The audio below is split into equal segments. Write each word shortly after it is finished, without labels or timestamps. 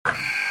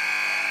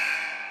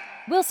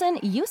Wilson,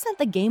 you sent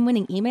the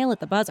game-winning email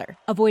at the buzzer,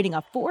 avoiding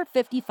a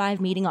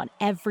 4:55 meeting on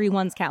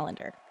everyone's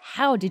calendar.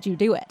 How did you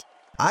do it?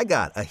 I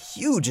got a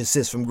huge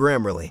assist from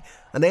Grammarly,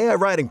 an AI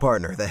writing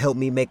partner that helped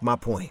me make my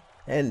point.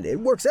 And it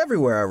works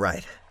everywhere I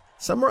write.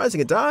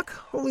 Summarizing a doc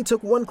only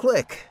took one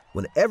click.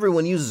 When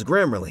everyone uses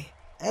Grammarly,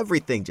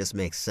 everything just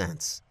makes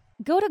sense.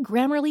 Go to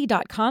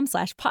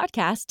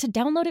Grammarly.com/podcast to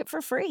download it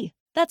for free.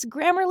 That's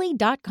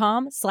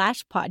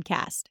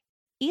Grammarly.com/podcast.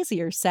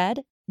 Easier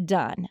said,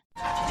 done.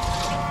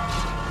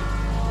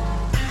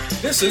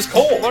 This is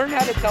Cole. Learn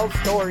how to tell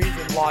stories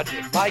in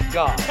logic. My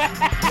God.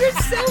 You're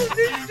selling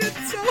this shit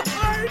so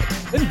hard.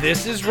 And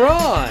this is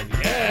Ron.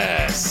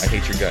 Yes. I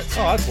hate your guts.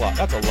 Oh,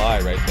 that's a lie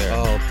right there.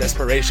 Oh,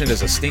 desperation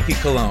is a stinky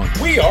cologne.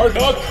 We are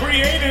the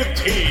creative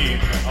team.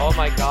 Oh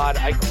my God,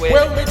 I quit.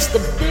 Well, it's the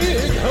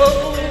big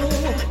ho.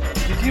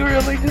 Did you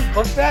really just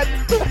book that?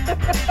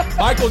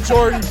 Michael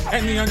Jordan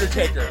and The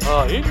Undertaker.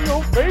 In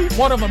your face.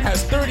 One of them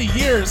has 30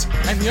 years,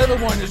 and the other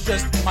one is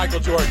just Michael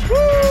Jordan.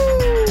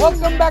 Woo!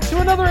 Welcome back to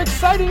another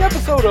exciting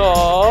episode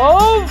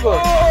of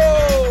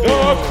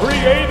The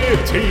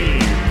Creative Team.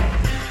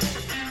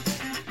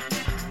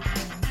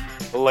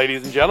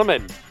 Ladies and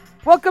gentlemen,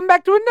 welcome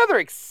back to another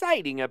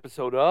exciting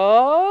episode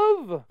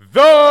of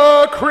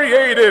The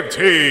Creative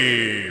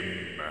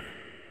Team.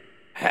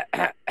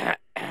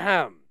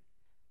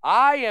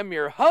 I am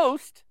your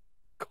host,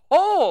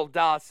 Cole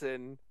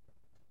Dawson.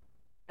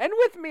 And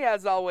with me,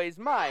 as always,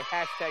 my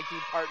hashtag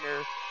team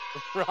partner,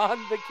 Ron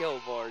the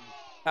Killboard.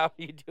 How are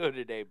you doing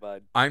today,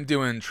 bud? I'm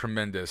doing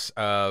tremendous.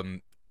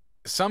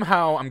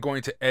 Somehow I'm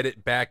going to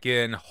edit back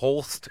in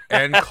Holst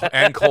and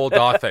Cole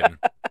Dawson.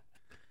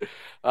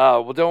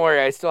 Well, don't worry.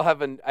 I still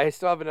have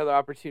another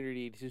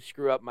opportunity to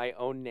screw up my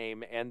own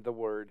name and the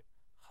word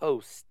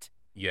host.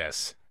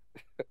 Yes.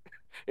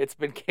 It's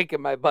been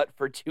kicking my butt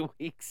for 2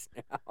 weeks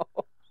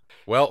now.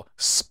 Well,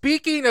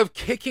 speaking of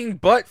kicking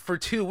butt for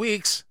 2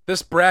 weeks,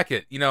 this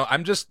bracket,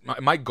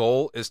 my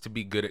goal is to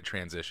be good at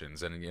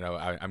transitions, and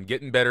I'm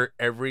getting better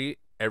every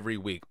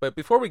week. But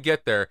before we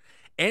get there,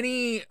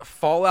 any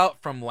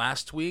fallout from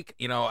last week?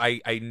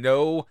 I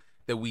know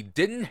that we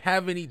didn't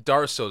have any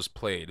Darsows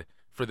played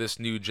for this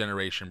new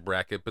generation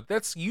bracket, but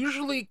that's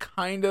usually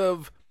kind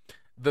of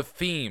the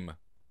theme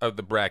of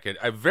the bracket.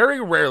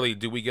 Very rarely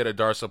do we get a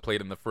Darsow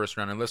played in the first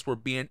round unless we're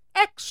being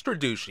extra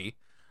douchey.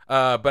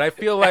 But I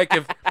feel like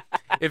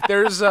if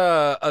there's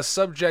a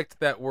subject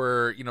that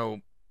we're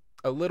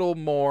a little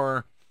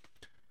more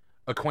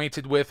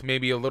acquainted with,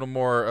 maybe a little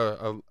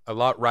more a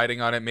lot riding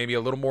on it, maybe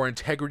a little more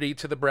integrity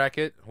to the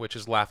bracket, which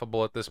is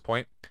laughable at this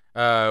point,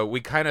 we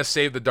kind of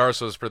save the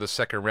Darsows for the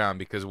second round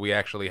because we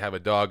actually have a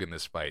dog in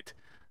this fight.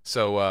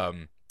 So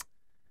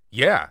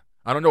yeah,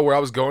 I don't know where I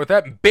was going with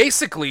that.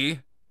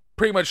 Basically,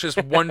 pretty much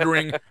just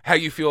wondering how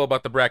you feel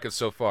about the bracket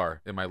so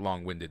far in my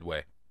long-winded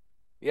way.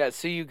 Yeah,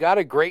 so you got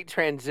a great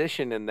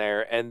transition in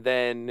there, and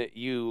then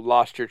you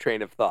lost your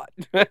train of thought.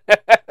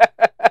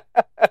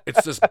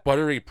 It's this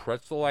buttery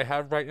pretzel I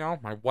have right now.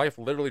 My wife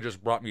literally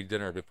just brought me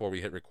dinner before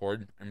we hit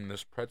record, and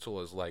this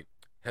pretzel is, like,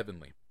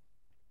 heavenly.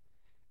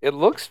 It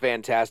looks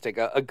fantastic.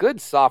 A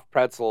good soft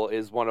pretzel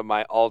is one of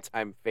my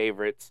all-time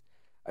favorites.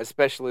 I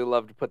especially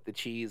love to put the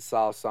cheese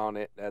sauce on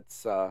it.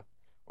 That's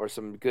or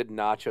some good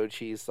nacho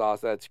cheese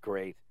sauce. That's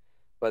great.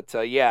 But,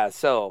 yeah,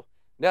 so,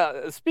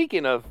 now,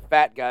 speaking of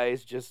fat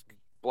guys just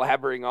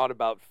blabbering on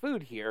about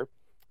food here,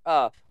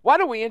 why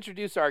don't we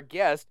introduce our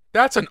guest?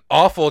 That's an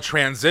awful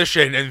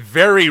transition and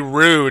very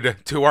rude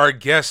to our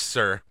guest,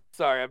 sir.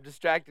 Sorry, I'm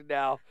distracted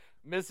now.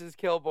 Mrs.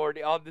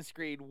 Killboard on the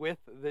screen with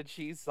the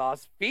cheese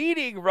sauce,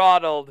 feeding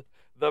Ronald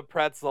the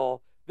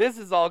pretzel. This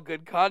is all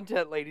good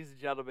content, ladies and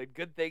gentlemen.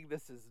 Good thing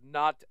this is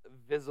not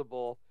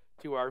visible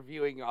to our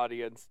viewing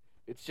audience.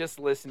 It's just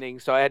listening,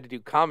 so I had to do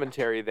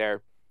commentary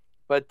there.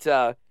 But,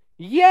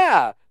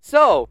 yeah,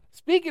 so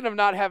speaking of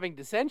not having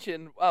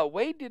dissension,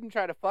 Wade didn't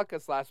try to fuck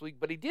us last week,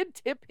 but he did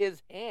tip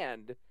his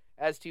hand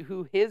as to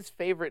who his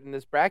favorite in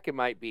this bracket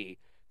might be.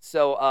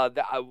 So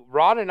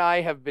Ron and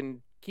I have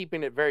been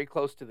keeping it very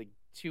close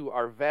to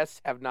our vests,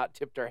 have not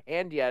tipped our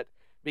hand yet,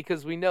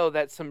 because we know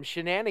that some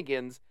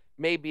shenanigans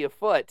may be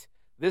afoot.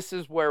 This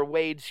is where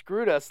Wade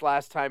screwed us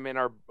last time in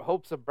our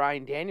hopes of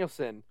Bryan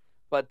Danielson.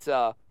 But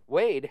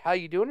Wade, how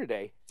you doing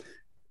today?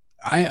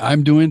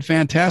 I'm doing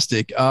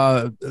fantastic.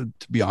 To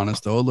be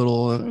honest, though, a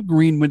little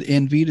green with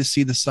envy to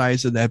see the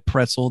size of that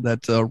pretzel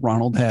that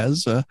Ronald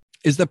has.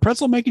 Is the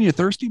pretzel making you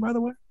thirsty, by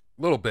the way?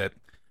 A little bit.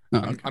 Oh,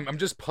 okay. I'm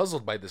just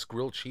puzzled by this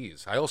grilled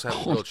cheese. I also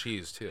have grilled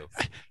cheese too.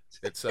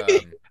 It's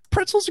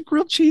pretzels and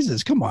grilled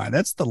cheeses. Come on,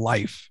 that's the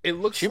life. It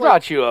looks. She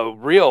brought you a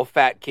real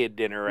fat kid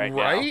dinner now.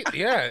 Right?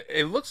 Yeah.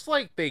 It looks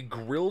like they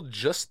grilled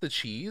just the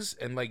cheese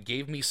and like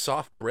gave me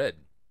soft bread.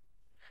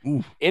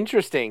 Ooh.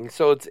 Interesting.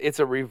 So it's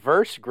a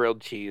reverse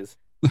grilled cheese.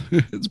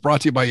 It's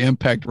brought to you by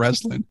Impact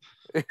Wrestling.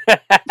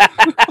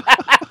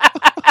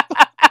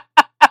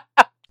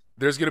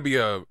 There's going to be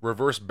a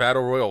reverse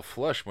battle royal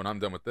flush when I'm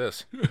done with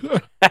this.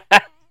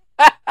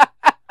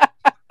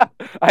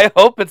 I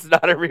hope it's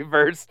not a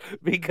reverse,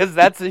 because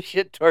that's a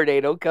shit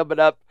tornado coming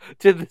up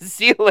to the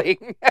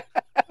ceiling.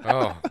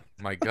 Oh,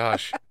 my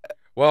gosh.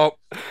 Well,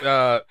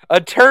 A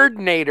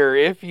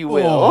turdnator, if you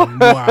will. Oh,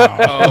 wow.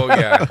 oh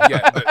yeah.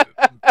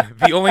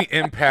 The only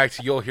impact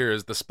you'll hear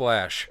is the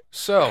splash.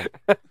 So,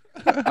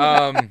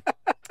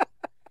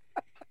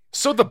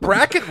 so the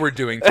bracket we're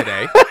doing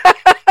today.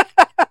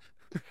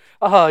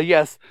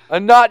 Yes, a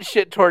not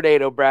shit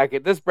tornado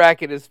bracket. This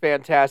bracket is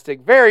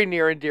fantastic, very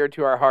near and dear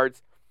to our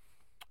hearts.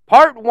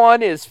 Part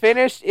 1 is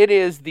finished. It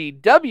is the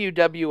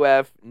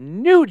WWF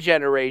New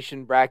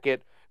Generation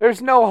bracket.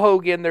 There's no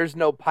Hogan, there's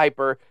no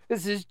Piper.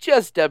 This is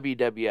just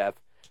WWF.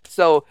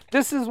 So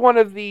this is one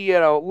of the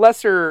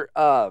lesser,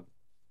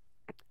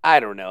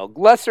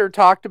 lesser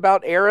talked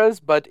about eras,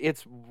 but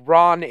it's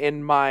Ron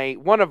and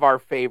one of our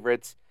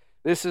favorites.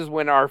 This is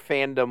when our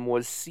fandom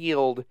was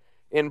sealed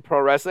in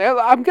pro wrestling.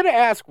 I'm going to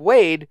ask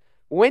Wade,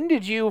 when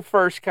did you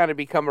first kind of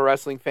become a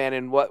wrestling fan,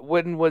 and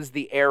when was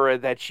the era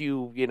that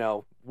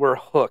you were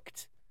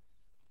hooked?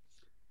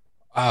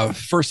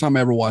 First time I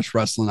ever watched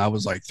wrestling, I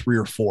was like 3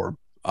 or 4.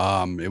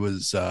 It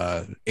was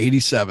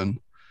 87.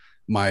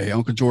 My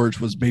Uncle George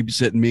was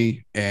babysitting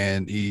me,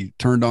 and he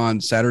turned on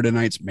Saturday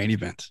night's Main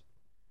Event,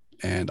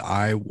 and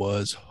I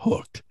was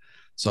hooked.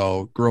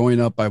 So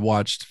growing up, I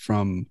watched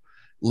from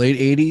late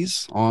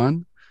 80s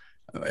on,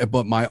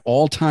 but my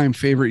all-time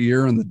favorite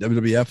year in the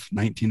WWF,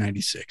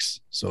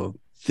 1996. So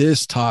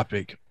this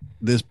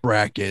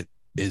bracket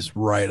is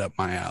right up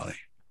my alley.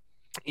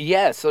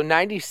 Yeah, so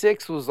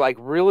 96 was like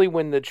really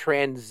when the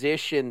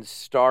transition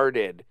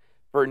started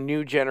for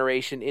New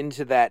Generation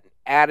into that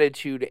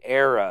Attitude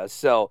Era.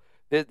 So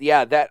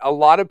that a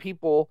lot of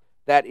people,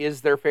 that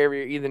is their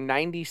favorite, either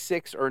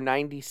 96 or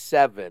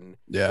 97.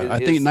 Yeah, I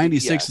think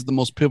 96 is the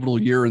most pivotal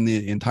year in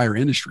the entire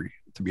industry,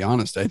 to be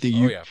honest. I think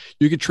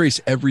you could trace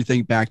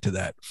everything back to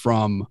that,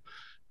 from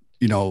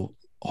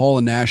Hall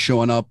and Nash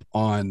showing up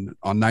on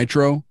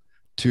Nitro,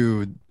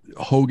 to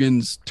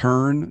Hogan's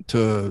turn,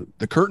 to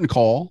the curtain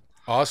call.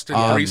 Austin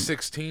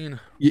 316.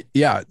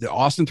 Yeah, the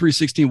Austin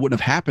 316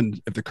 wouldn't have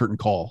happened if the curtain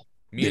call.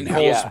 Me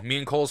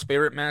and Cole's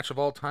favorite match of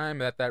all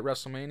time at that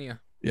WrestleMania.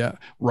 Yeah,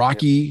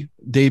 Rocky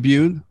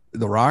debuted,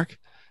 The Rock.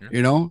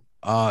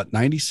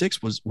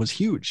 96 was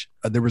huge.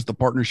 There was the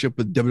partnership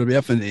with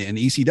WWF and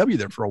ECW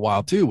there for a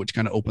while too, which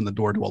kind of opened the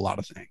door to a lot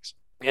of things.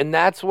 And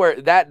that's where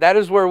that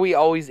is where we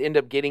always end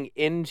up getting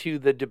into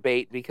the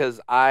debate, because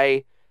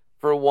I,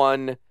 for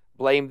one,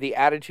 blame the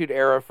Attitude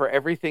Era for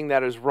everything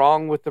that is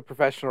wrong with the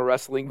professional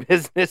wrestling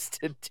business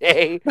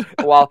today.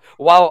 while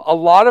a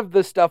lot of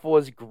the stuff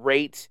was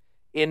great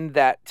in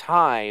that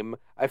time,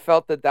 I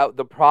felt that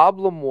the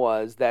problem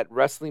was that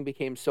wrestling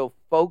became so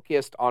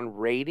focused on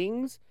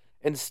ratings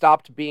and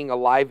stopped being a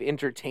live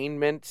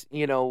entertainment,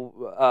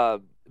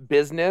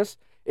 business.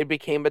 It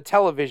became a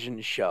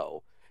television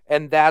show.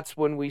 And that's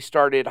when we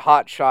started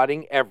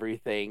hot-shotting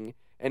everything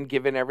and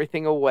giving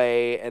everything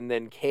away. And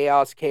then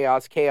chaos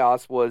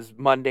was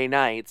Monday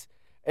nights.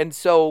 And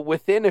so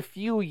within a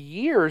few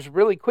years,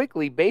 really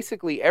quickly,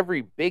 basically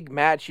every big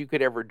match you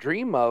could ever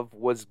dream of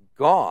was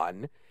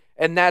gone.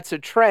 And that's a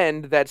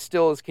trend that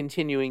still is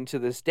continuing to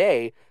this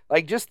day.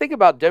 Like, just think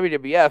about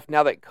WWF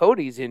now that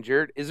Cody's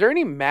injured. Is there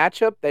any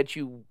matchup that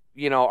you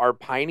are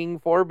pining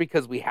for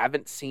because we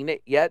haven't seen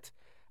it yet?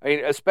 I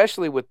mean,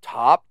 especially with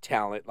top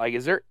talent. Like,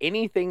 is there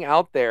anything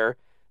out there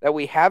that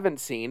we haven't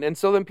seen? And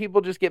so then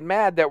people just get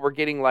mad that we're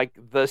getting like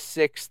the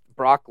 6th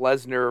Brock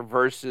Lesnar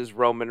versus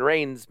Roman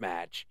Reigns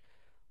match.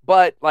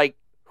 But like,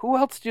 who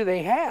else do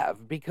they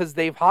have? Because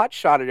they've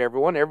hot-shotted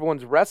everyone.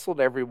 Everyone's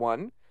wrestled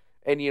everyone.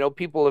 And,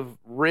 people have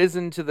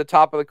risen to the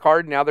top of the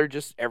card. Now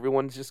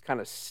everyone's just kind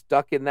of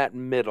stuck in that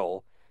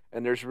middle.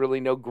 And there's really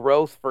no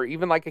growth for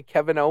even like a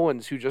Kevin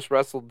Owens, who just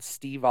wrestled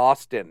Steve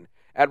Austin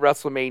at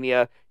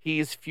WrestleMania.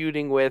 He's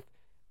feuding with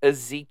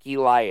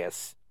Ezekiel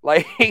Elias.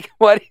 Like,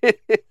 what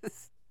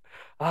is...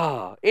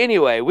 Oh,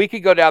 anyway, we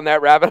could go down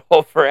that rabbit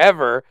hole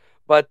forever.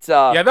 But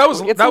that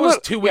was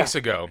 2 weeks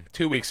ago.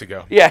 2 weeks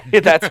ago. Yeah,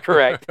 that's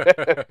correct.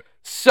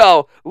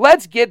 So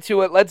let's get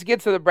to it. Let's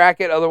get to the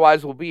bracket.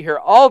 Otherwise, we'll be here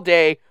all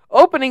day.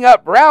 Opening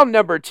up round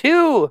number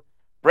 2,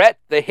 Bret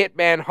the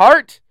Hitman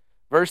Hart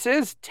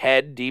versus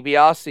Ted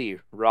DiBiase.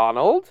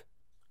 Ronald?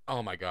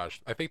 Oh my gosh.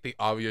 I think the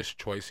obvious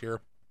choice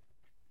here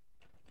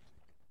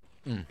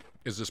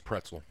is this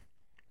pretzel.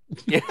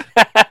 Yeah.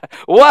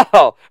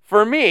 Well,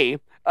 for me,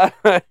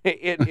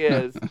 it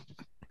is.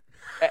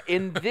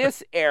 In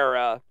this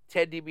era,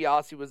 Ted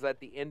DiBiase was at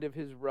the end of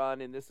his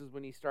run, and this is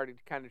when he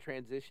started kind of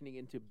transitioning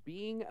into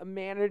being a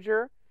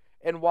manager.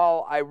 And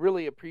while I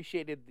really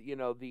appreciated,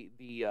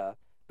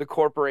 the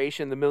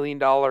corporation, the $1 million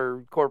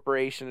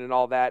corporation and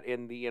all that,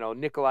 and the,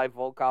 Nikolai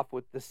Volkov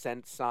with the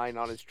cent sign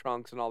on his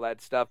trunks and all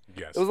that stuff.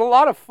 Yes. It was a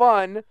lot of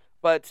fun,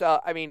 but,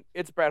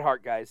 it's Bret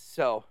Hart, guys.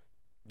 So,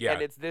 yeah.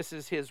 And this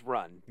is his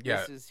run. Yeah.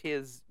 This is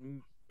his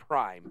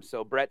prime.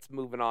 So Bret's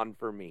moving on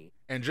for me.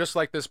 And just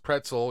like this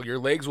pretzel, your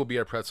legs will be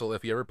a pretzel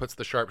if he ever puts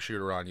the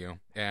sharpshooter on you.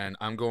 And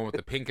I'm going with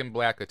the pink and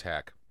black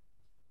attack.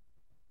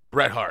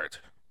 Bret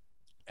Hart.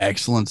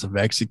 Excellence of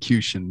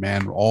execution,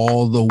 man,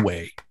 all the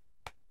way.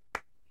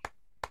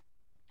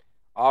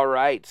 All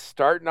right,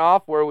 starting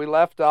off where we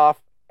left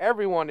off,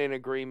 everyone in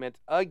agreement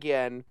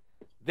again.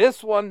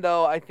 This one,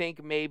 though, I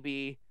think may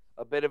be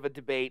a bit of a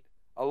debate.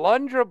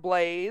 Alundra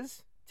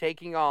Blaze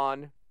taking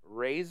on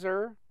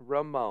Razor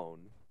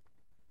Ramon.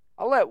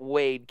 I'll let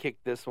Wade kick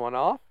this one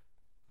off.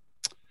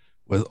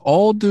 With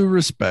all due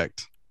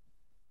respect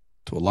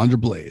to Alundra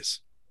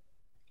Blaze,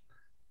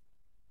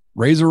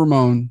 Razor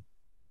Ramon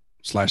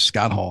 /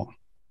 Scott Hall,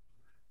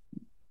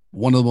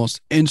 one of the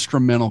most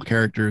instrumental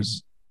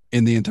characters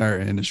in the entire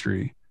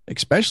industry,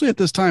 especially at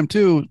this time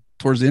too,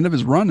 towards the end of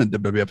his run in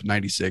WWF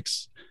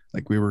 96,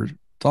 like we were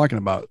talking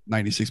about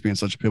 96 being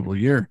such a pivotal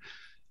year,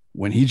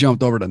 when he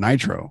jumped over to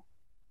Nitro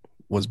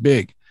was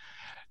big.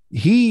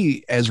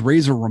 He, as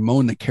Razor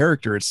Ramon, the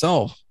character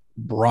itself,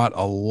 brought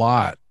a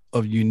lot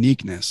of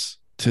uniqueness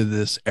to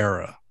this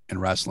era in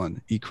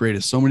wrestling. He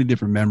created so many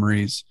different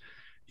memories.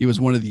 He was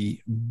one of the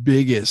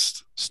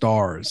biggest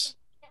stars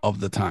of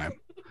the time.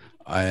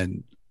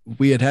 And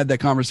we had that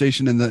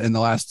conversation in the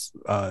last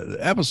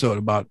episode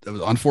about it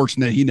was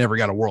unfortunate he never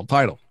got a world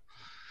title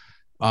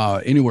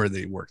anywhere that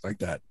he worked like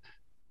that.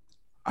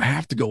 I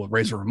have to go with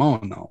Razor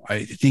Ramon, though.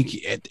 I think,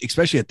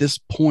 especially at this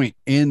point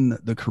in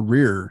the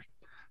career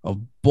of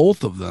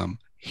both of them,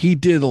 he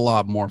did a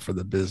lot more for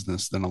the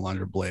business than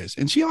Alundra Blaze.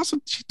 And she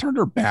turned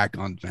her back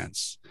on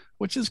Vince,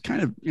 which is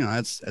kind of,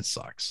 that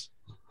sucks.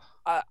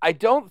 I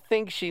don't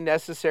think she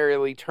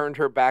necessarily turned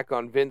her back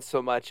on Vince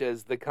so much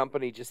as the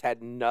company just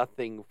had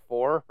nothing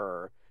for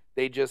her.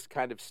 They just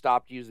kind of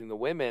stopped using the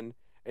women,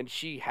 and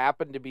she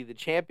happened to be the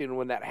champion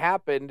when that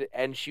happened,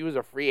 and she was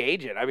a free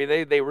agent. I mean,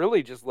 they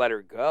really just let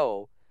her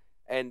go.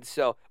 And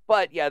so,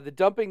 but yeah, the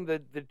dumping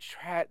the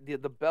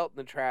belt in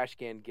the trash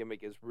can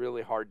gimmick is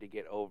really hard to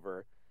get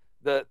over.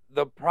 The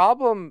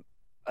problem,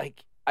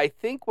 like, I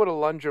think what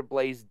Alundra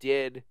Blaze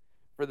did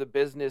for the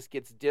business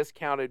gets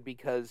discounted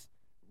because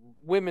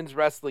women's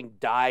wrestling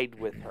died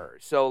with her.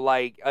 So,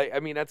 like, I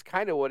mean, that's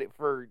kind of what it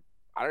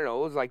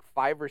was like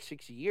 5 or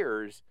 6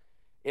 years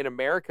in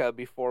America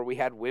before we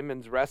had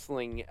women's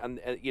wrestling, and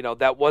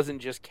that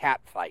wasn't just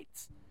cat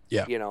fights.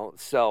 Yeah.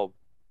 So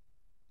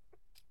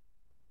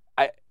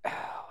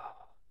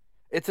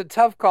it's a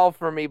tough call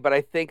for me, but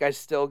I think I'm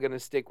still going to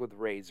stick with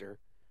Razor.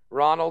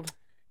 Ronald?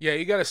 Yeah,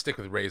 you got to stick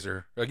with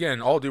Razor.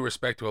 Again, all due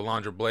respect to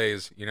Alundra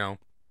Blaze,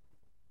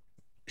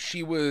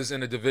 she was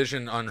in a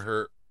division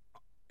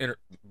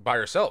by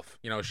herself.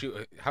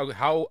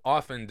 How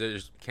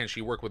often can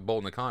she work with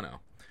Bull Nakano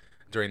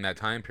during that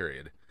time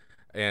period?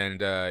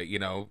 And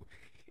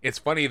it's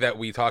funny that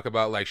we talk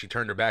about, like, she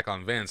turned her back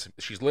on Vince.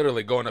 She's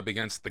literally going up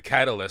against the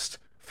catalyst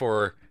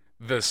for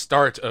the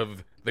start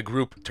of the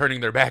group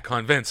turning their back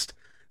on Vince.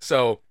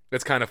 So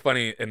it's kind of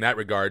funny in that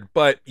regard.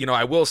 But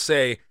I will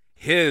say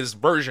his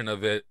version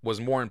of it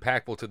was more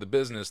impactful to the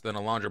business than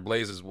Alundra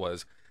Blaze's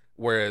was.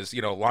 Whereas,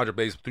 Alundra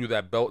Blaze threw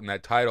that belt and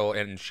that title,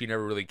 and she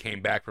never really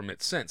came back from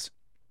it since.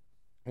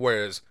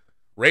 Whereas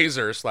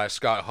Razor /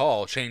 Scott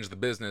Hall changed the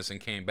business and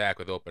came back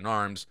with open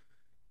arms.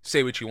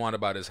 Say what you want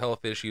about his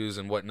health issues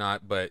and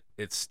whatnot, but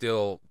it's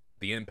still,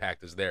 the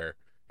impact is there,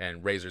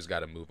 and Razor's got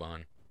to move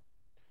on.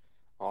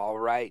 All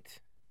right.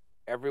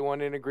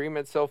 Everyone in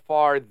agreement so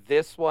far.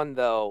 This one,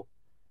 though,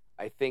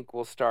 I think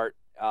we'll start,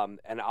 and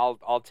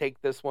I'll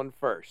take this one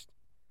first.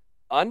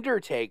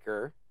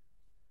 Undertaker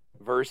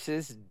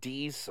versus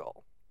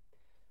Diesel.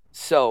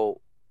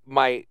 So,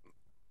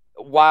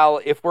 while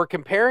if we're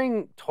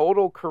comparing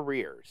total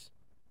careers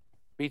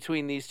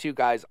between these two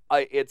guys,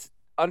 it's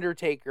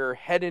Undertaker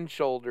head and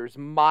shoulders,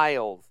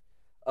 miles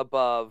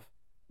above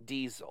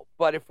Diesel.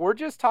 But if we're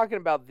just talking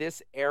about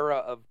this era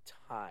of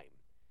time,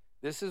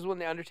 this is when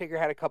the Undertaker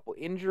had a couple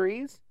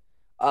injuries,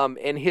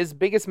 and his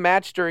biggest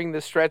match during the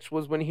stretch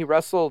was when he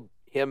wrestled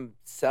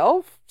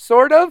himself,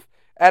 sort of,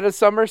 at a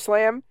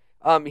SummerSlam.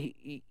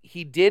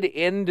 He did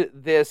end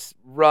this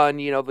run,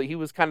 he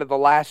was kind of the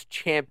last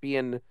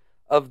champion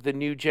of the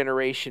new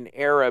generation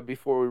era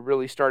before we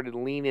really started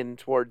leaning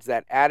towards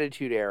that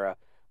Attitude Era.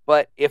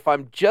 But if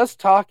I'm just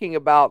talking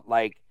about,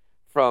 like,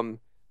 from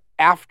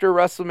after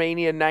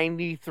WrestleMania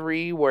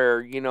 93,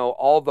 where,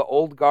 all the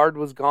old guard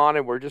was gone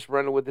and we're just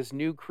running with this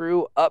new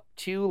crew, up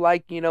to,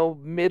 like,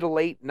 mid to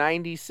late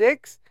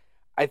 96,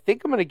 I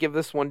think I'm going to give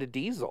this one to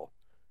Diesel.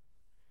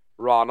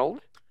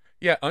 Ronald?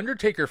 Yeah,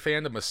 Undertaker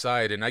fandom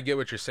aside, and I get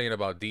what you're saying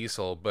about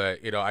Diesel, but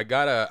I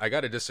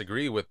gotta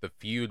disagree with the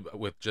feud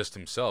with just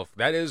himself.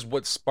 That is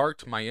what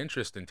sparked my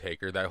interest in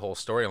Taker, that whole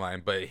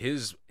storyline. But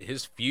his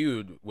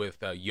feud with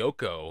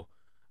Yoko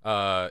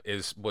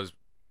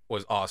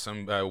was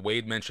awesome.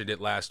 Wade mentioned it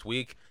last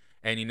week,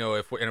 and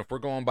if we're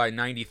going by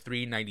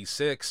 93,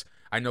 96,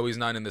 I know he's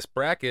not in this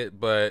bracket,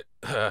 but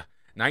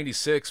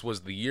 96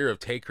 was the year of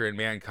Taker and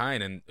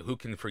Mankind, and who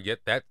can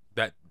forget that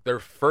their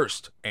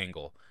first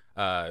angle.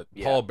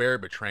 Paul Bear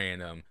betraying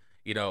him,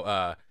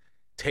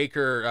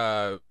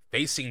 Taker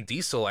facing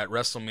Diesel at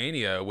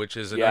WrestleMania, which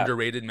is an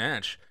underrated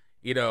match.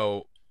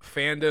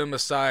 Fandom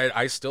aside,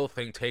 I still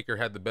think Taker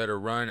had the better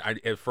run.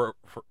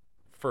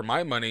 For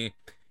my money,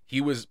 he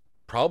was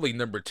probably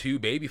number 2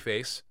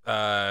 babyface,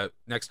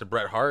 next to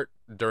Bret Hart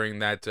during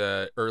that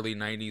early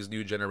 90s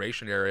New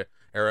Generation era,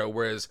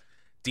 whereas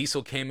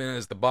Diesel came in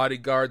as the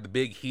bodyguard, the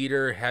big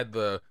heater, had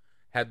the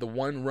had the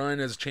one run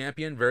as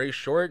champion, very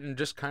short, and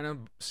just kind of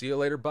see you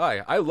later,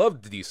 bye. I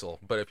loved Diesel,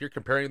 but if you're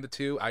comparing the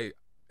two,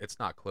 it's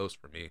not close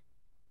for me.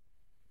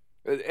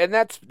 And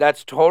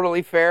that's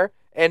totally fair,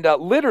 and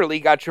literally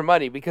got your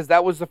money, because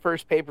that was the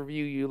first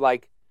pay-per-view you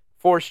like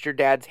forced your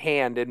dad's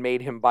hand and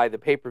made him buy the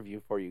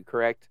pay-per-view for you,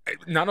 correct?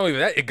 Not only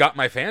that, it got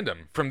my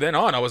fandom. From then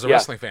on, I was a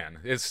wrestling fan.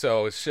 It's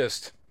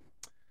just,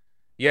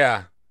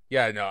 yeah,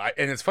 no.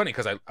 And it's funny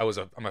because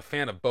I'm a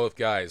fan of both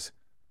guys.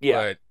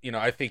 Yeah. But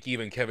I think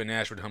even Kevin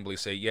Nash would humbly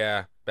say,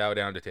 "Yeah, bow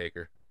down to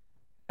Taker."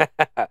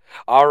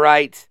 All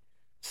right.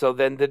 So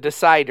then the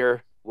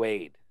decider,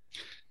 Wade.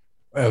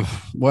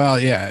 Well,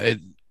 yeah,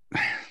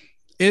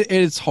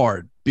 it's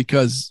hard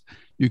because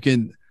you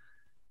can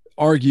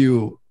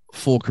argue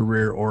full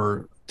career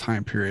or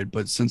time period,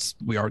 but since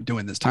we are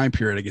doing this time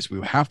period, I guess we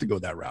would have to go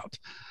that route.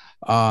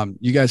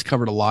 You guys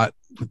covered a lot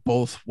with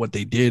both what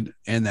they did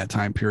and that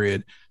time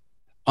period.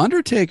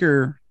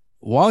 Undertaker,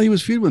 while he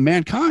was feuding with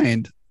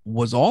Mankind,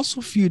 was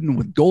also feuding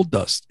with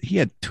Goldust. He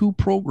had 2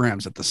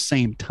 programs at the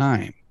same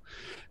time.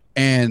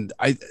 And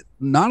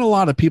not a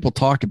lot of people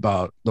talk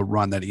about the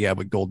run that he had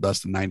with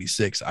Goldust in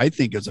 '96. I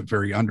think it's a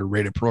very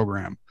underrated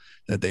program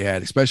that they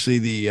had, especially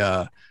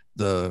the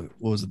what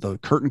was it, the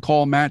curtain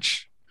call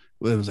match?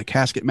 It was a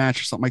casket match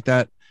or something like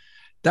that.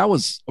 That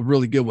was a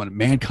really good one.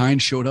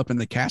 Mankind showed up in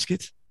the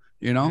casket,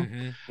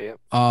 Mm-hmm. Yep.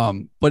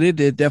 But it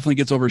definitely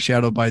gets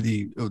overshadowed by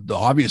the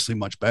obviously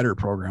much better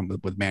program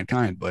with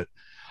Mankind. But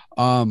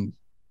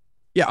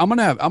yeah, I'm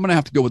gonna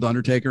have to go with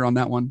Undertaker on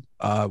that one.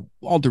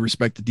 All due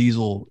respect to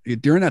Diesel,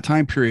 during that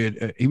time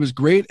period, he was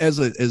great as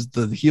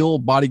the heel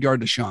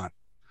bodyguard to Shawn.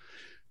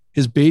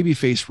 His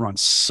babyface run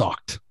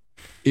sucked.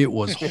 It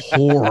was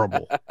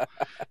horrible,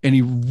 and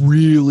he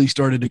really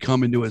started to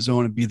come into his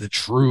own and be the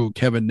true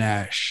Kevin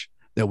Nash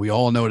that we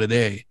all know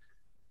today.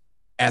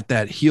 At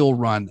that heel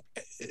run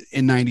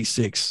in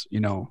 '96,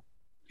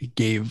 he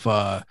gave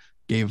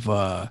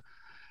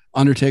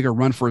Undertaker a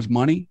run for his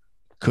money.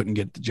 Couldn't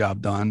get the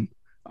job done.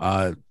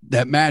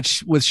 That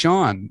match with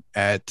Shawn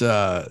at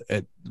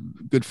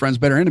Good Friends,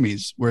 Better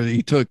Enemies, where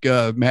he took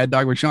Mad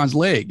Dog Vachon's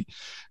leg,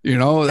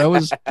 that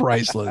was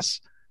priceless.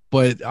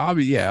 But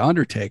yeah,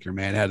 Undertaker,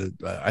 man, had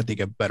I think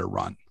a better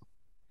run.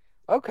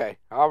 Okay,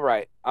 all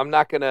right.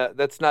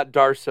 That's not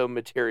Darsow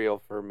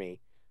material for me,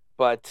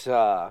 but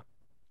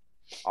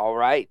all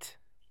right.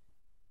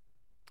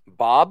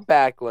 Bob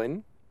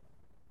Backlund,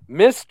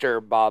 Mr.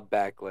 Bob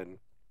Backlund,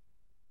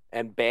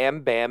 and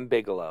Bam Bam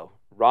Bigelow.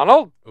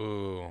 Ronald?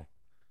 Ooh.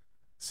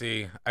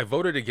 See, I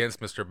voted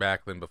against Mr.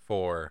 Backlund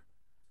before,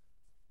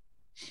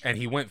 and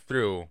he went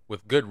through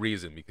with good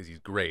reason because he's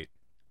great.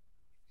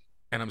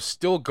 And I'm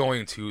still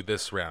going to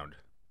this round,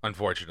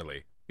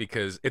 unfortunately,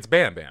 because it's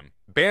Bam Bam.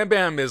 Bam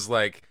Bam is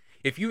like,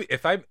 if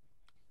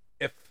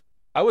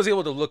I was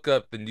able to look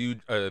up the new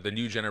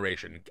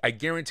generation, I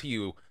guarantee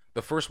you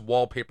the first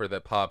wallpaper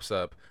that pops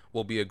up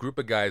will be a group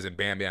of guys and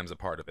Bam Bam's a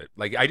part of it.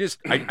 Like I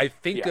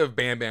think of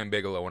Bam Bam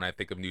Bigelow when I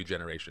think of new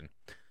generation.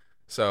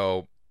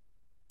 So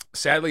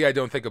sadly, I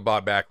don't think of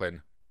Bob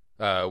Backlund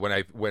when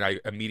I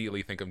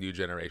immediately think of new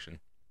generation.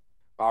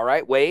 All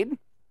right, Wade.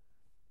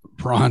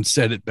 Braun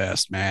said it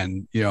best,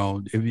 man.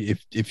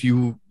 If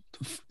you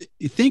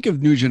think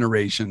of new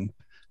generation,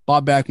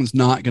 Bob Backlund's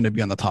not going to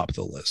be on the top of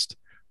the list,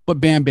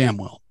 but Bam Bam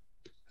will.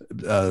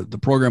 The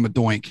program with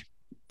Doink,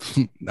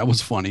 that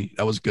was funny.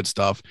 That was good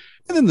stuff.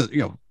 And then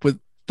with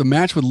the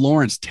match with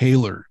Lawrence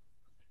Taylor,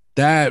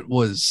 that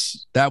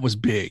was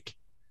big.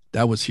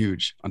 That was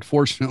huge.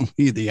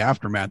 Unfortunately, the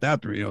aftermath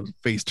after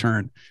face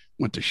turn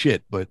went to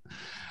shit. But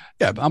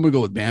yeah, I'm gonna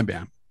go with Bam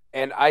Bam.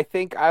 And I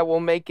think I will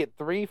make it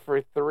 3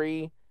 for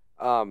 3.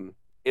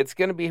 It's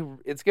gonna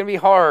be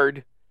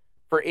hard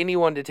for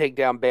anyone to take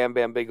down Bam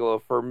Bam Bigelow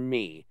for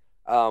me.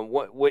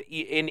 What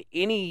in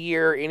any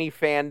year, any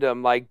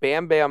fandom, like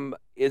Bam Bam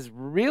is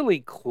really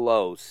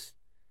close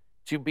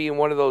to being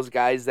one of those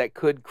guys that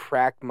could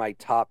crack my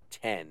top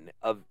 10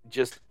 of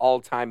just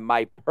all time,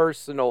 my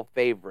personal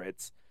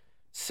favorites.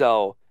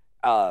 So,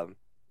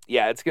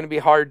 yeah, it's going to be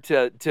hard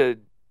to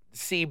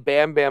see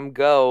Bam Bam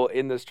go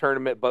in this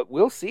tournament, but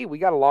we'll see. We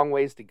got a long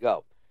ways to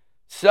go.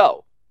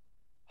 So,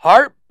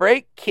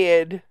 Heartbreak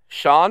Kid,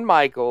 Shawn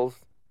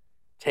Michaels,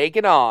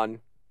 taking on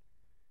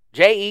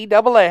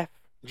JEFF,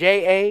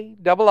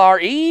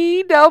 JARRETT,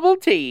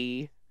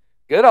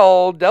 good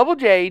old Double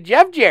J,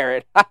 Jeff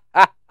Jarrett.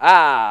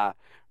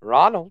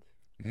 Ronald.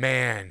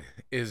 Man,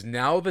 is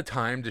now the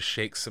time to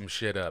shake some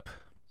shit up?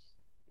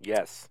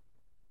 Yes.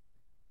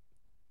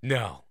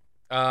 No.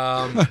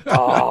 Oh.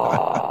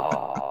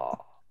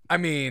 I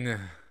mean,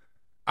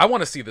 I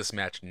want to see this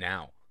match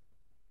now.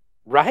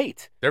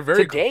 Right. They're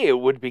very Today it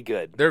would be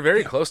good. They're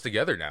very close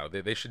together now.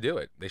 They should do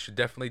it. They should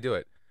definitely do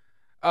it.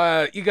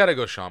 You gotta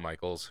go Shawn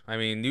Michaels. I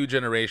mean, new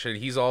generation.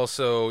 He's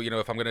also,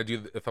 if I'm gonna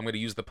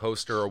use the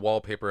poster or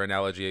wallpaper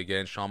analogy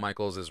again, Shawn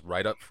Michaels is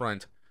right up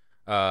front,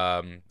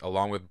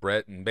 along with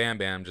Brett and Bam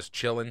Bam, just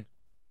chilling,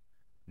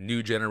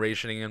 new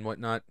generationing and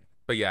whatnot.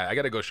 But yeah, I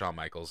gotta go Shawn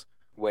Michaels.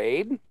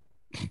 Wade.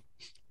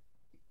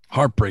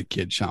 Heartbreak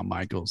Kid, Shawn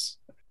Michaels.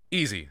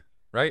 Easy,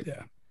 right?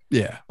 Yeah.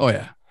 Yeah. Oh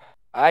yeah.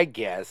 I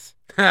guess.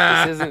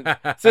 This isn't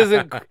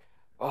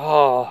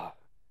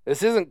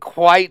this isn't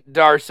quite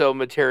Darsow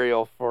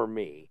material for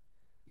me.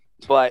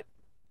 But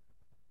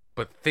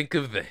think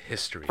of the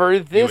history for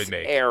you this would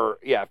make.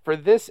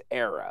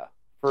 era,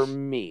 for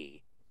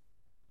me,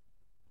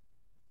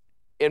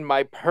 in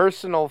my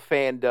personal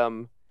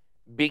fandom,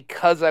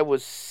 because I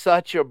was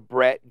such a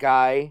Brett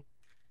guy,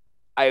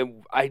 I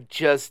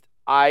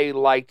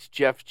liked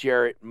Jeff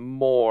Jarrett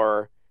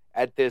more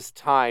at this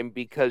time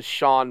because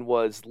Sean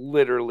was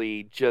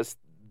literally just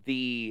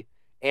the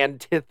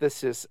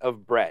antithesis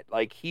of Brett.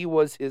 Like, he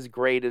was his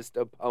greatest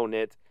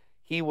opponent.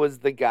 He was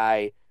the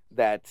guy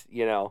that,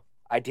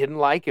 I didn't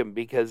like him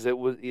because it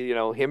was,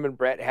 him and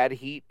Brett had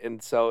heat,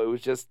 and so it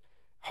was just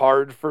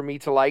hard for me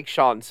to like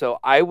Sean. So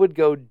I would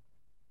go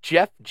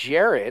Jeff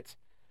Jarrett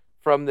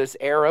from this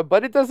era,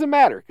 but it doesn't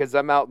matter because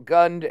I'm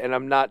outgunned and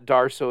I'm not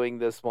Darsowing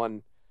this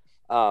one.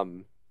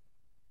 I'm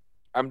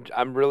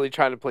really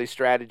trying to play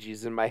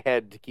strategies in my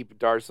head to keep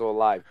Darsow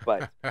alive,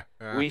 but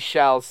we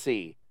shall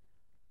see.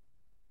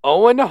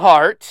 Owen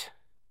Hart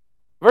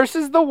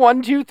versus the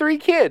 1-2-3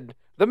 Kid,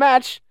 the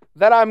match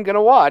that I'm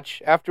gonna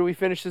watch after we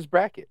finish this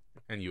bracket.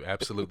 And you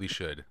absolutely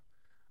should.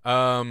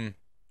 I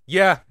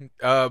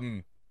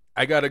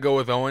gotta go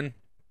with Owen.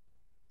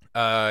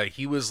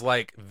 He was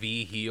like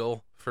the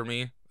heel for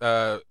me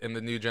in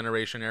the New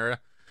Generation era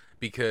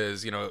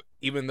because,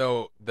 even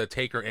though the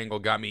Taker angle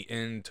got me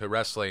into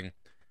wrestling,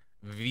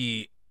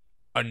 the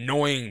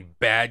annoying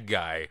bad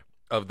guy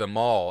of them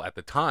all at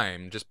the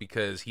time, just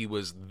because he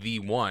was the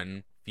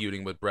one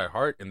feuding with Bret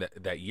Hart in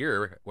that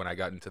year when I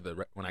got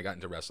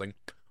into wrestling,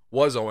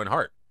 was Owen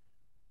Hart.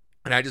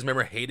 And I just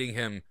remember hating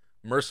him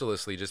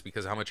mercilessly just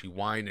because how much he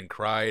whined and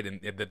cried, and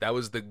that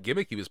was the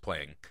gimmick he was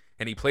playing,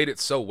 and he played it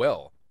so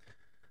well.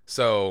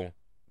 So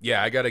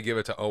yeah, I got to give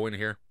it to Owen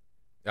here.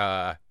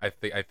 I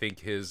think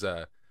his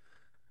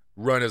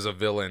run as a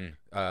villain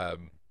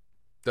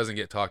doesn't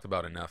get talked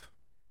about enough.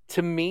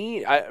 To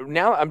me,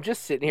 now I'm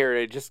just sitting here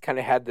and I just kind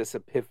of had this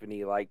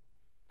epiphany. Like,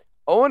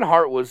 Owen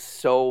Hart was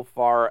so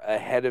far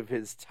ahead of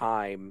his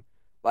time.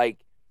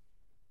 Like,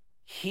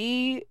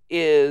 he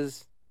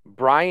is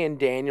Bryan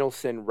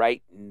Danielson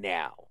right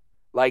now.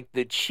 Like,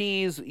 the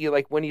cheese,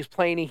 like when he's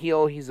playing a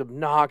heel, he's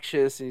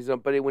obnoxious,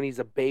 and but when he's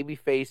a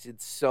babyface,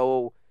 it's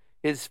so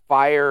his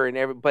fire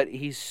and but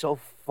he's so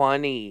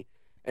funny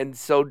and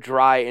so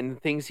dry,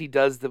 and things he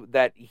does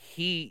that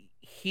he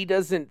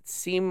doesn't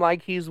seem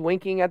like he's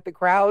winking at the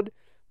crowd,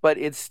 but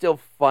it's still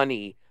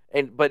funny,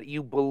 but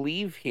you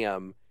believe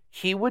him.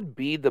 He would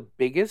be the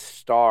biggest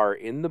star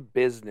in the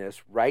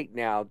business right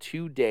now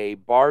today,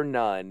 bar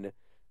none.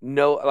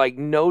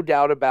 No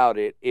doubt about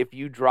it. If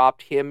you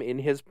dropped him in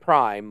his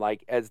prime,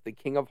 like as the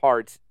King of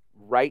Hearts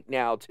right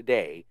now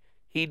today,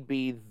 he'd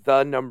be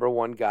the number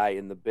one guy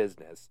in the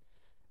business.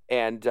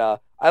 And I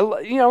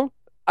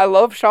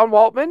love Sean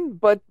Waltman,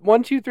 but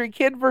 1-2-3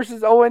 Kid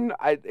versus Owen,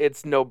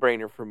 it's no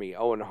brainer for me.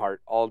 Owen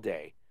Hart all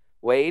day.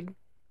 Wade.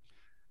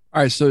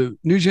 All right, so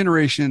New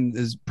Generation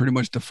is pretty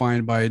much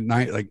defined by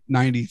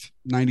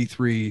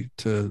 93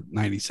 to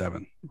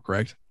 97,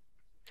 correct?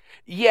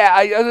 Yeah,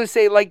 I was gonna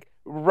say, like,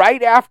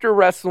 right after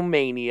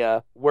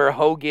WrestleMania, where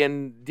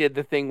Hogan did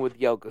the thing with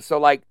Yoko. So,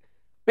 like,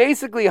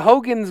 basically,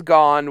 Hogan's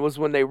Gone was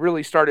when they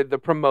really started the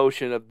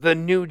promotion of the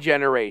New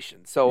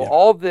Generation. So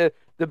all the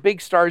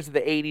big stars of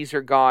the 80s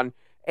are gone.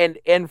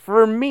 And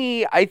for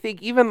me, I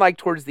think even like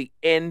towards the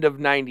end of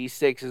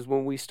 96 is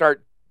when we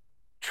start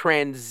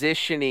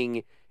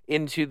transitioning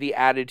into the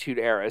Attitude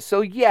Era.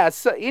 So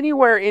yes,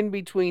 anywhere in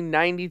between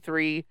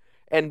 93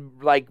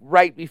 and like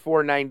right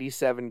before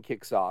 97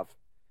 kicks off.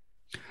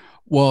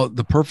 Well,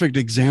 the perfect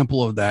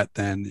example of that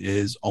then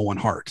is Owen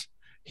Hart.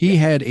 He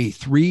had a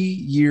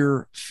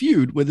 3-year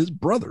feud with his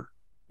brother.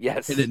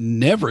 Yes. And it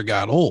never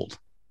got old.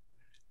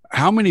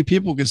 How many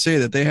people could say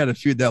that they had a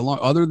feud that long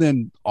other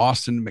than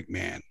Austin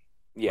McMahon?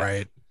 Yeah.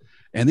 Right.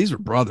 And these were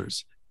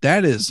brothers.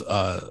 That's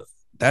the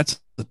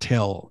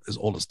tale as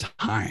old as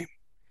time.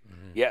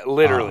 Yeah,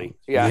 literally.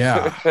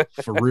 Yeah,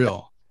 for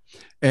real.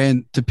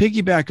 And to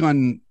piggyback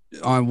on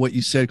what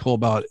you said, Cole,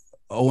 about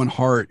Owen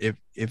Hart,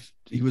 if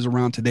he was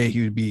around today,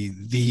 he would be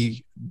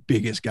the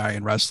biggest guy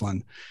in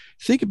wrestling.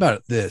 Think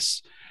about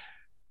this.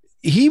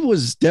 He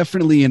was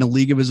definitely in a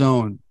league of his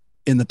own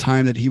in the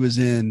time that he was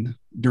in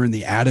during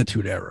the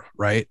Attitude Era,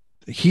 right?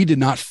 He did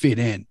not fit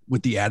in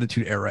with the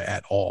Attitude Era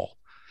at all.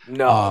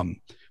 No.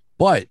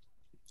 But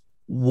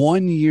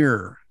 1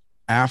 year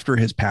after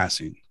his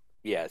passing,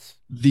 yes,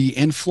 the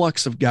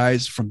influx of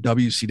guys from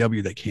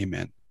WCW that came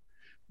in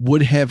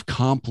would have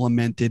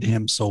complemented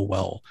him so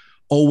well.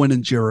 Owen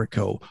and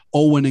Jericho,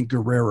 Owen and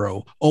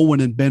Guerrero, Owen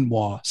and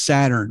Benoit,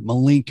 Saturn,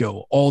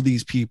 Malenko, all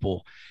these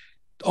people.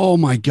 Oh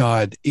my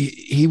God.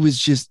 He was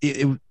just,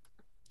 it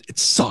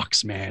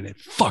sucks, man. It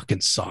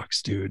fucking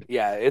sucks, dude.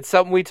 Yeah, it's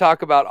something we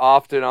talk about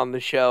often on the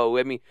show.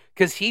 I mean,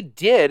 because he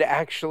did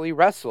actually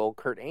wrestle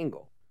Kurt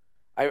Angle.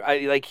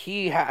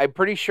 I'm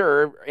pretty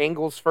sure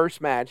Angle's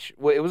first match,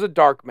 it was a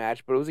dark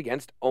match, but it was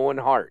against Owen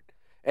Hart.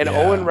 And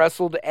Owen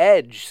wrestled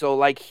Edge, so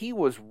like he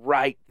was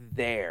right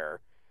there.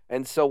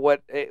 And so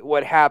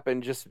what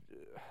happened, just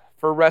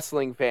for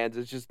wrestling fans,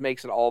 it just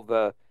makes it all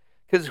the,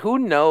 because who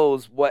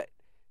knows what.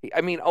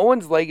 I mean,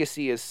 Owen's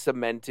legacy is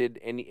cemented,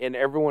 and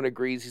everyone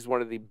agrees he's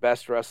one of the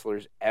best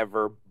wrestlers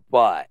ever.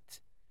 But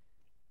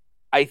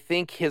I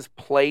think his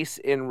place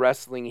in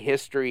wrestling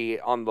history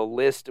on the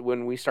list,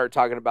 when we start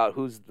talking about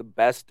who's the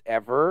best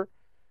ever,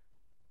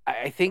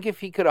 I think if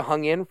he could have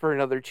hung in for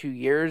another 2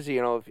 years,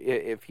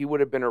 if he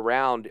would have been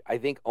around, I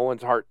think Owen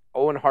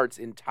Hart's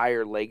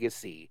entire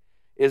legacy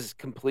is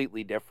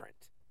completely different.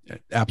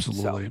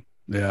 Absolutely. So.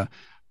 Yeah.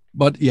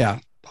 But yeah,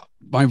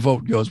 my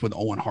vote goes with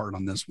Owen Hart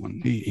on this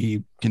one.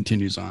 He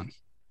continues on.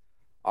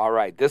 All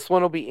right. This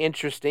one will be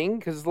interesting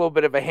because it's a little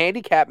bit of a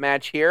handicap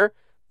match here.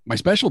 My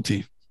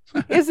specialty.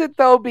 Is it,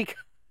 though? Because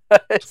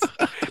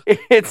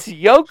it's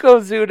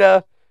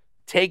Yokozuna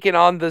taking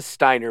on the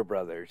Steiner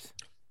brothers.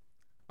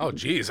 Oh,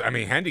 geez. I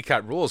mean,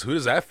 handicap rules. Who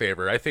does that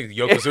favor? I think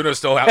Yokozuna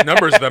still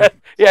outnumbers them.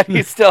 Yeah,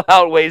 he still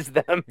outweighs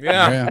them.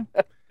 Yeah.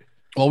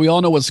 Well, we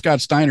all know what Scott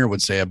Steiner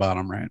would say about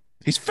him, right?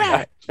 He's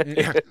fat.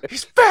 Yeah,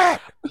 he's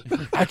fat.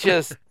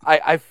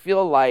 I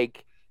feel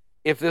like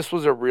if this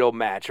was a real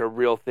match, a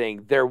real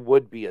thing, there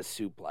would be a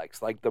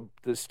suplex. Like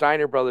the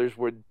Steiner brothers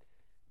would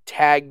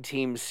tag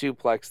team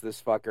suplex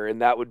this fucker,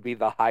 and that would be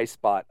the high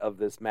spot of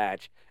this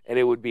match, and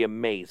it would be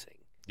amazing.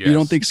 Yes. You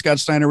don't think Scott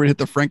Steiner would hit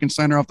the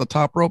Frankensteiner off the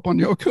top rope on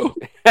Yoko?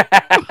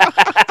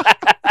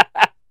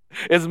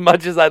 As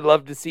much as I'd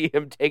love to see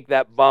him take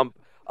that bump,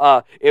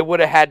 it would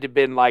have had to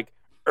been like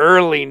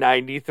early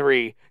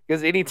 93,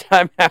 because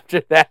anytime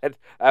after that,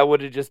 I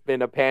would have just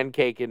been a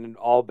pancake and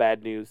all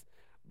bad news.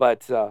 But,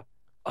 the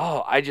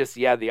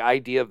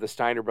idea of the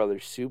Steiner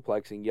brothers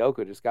suplexing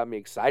Yoko just got me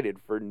excited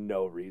for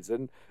no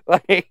reason.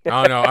 Like,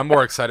 oh, no, I'm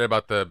more excited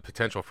about the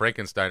potential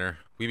Frankensteiner.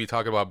 We be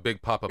talking about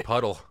Big Papa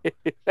Puddle.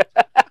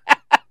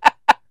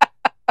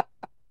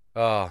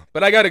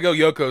 But I got to go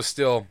Yoko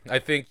still. I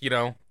think,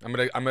 I'm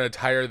gonna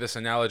tire this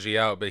analogy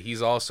out, but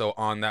he's also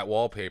on that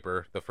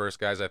wallpaper, the first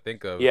guys I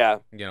think of. Yeah.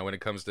 When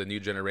it comes to new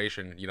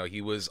generation,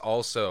 he was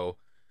also,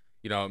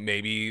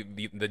 maybe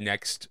the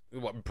next,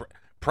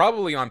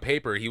 probably on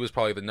paper, he was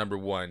probably the number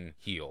one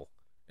heel.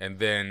 And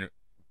then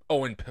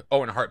Owen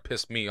Hart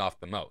pissed me off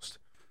the most.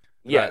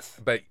 Yes.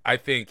 But I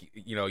think,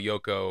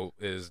 Yoko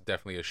is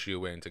definitely a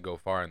shoe-in to go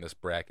far in this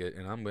bracket,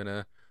 and I'm going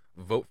to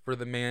vote for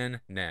the man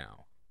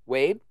now.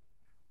 Wade?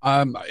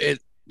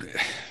 It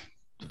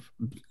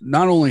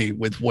not only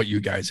with what you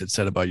guys had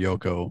said about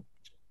Yoko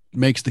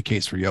makes the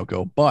case for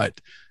Yoko,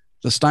 but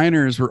the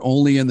Steiners were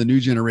only in the new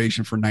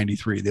generation for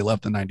 93. They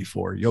left in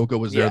 94. Yoko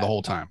was there the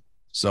whole time.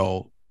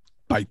 So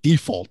by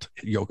default,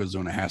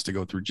 Yokozuna has to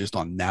go through just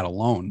on that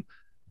alone,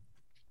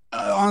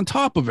 on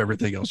top of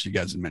everything else you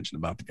guys had mentioned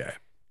about the guy.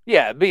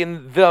 Yeah,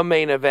 being the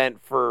main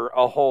event for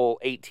a whole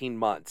 18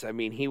 months. I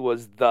mean, he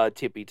was the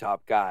tippy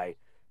top guy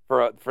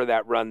for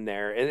that run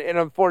there, and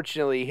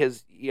unfortunately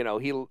his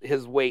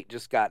weight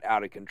just got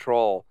out of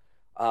control.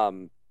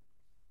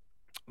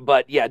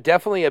 But yeah,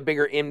 definitely a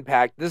bigger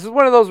impact. This is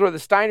one of those where the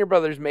Steiner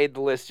brothers made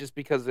the list just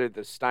because they're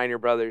the Steiner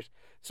brothers.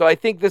 So I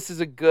think this is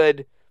a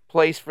good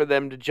place for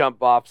them to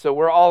jump off. So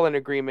we're all in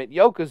agreement.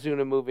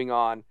 Yokozuna moving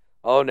on.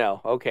 Oh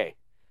no, okay.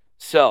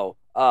 So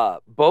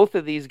both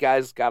of these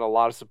guys got a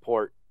lot of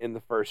support in the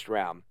first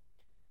round.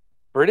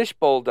 British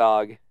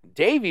Bulldog,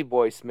 Davey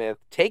Boy Smith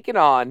taking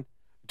on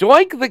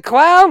Doink the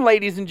Clown,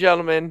 ladies and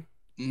gentlemen.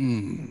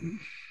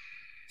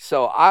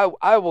 So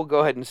I will go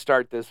ahead and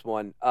start this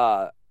one.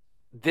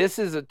 This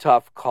is a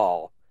tough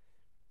call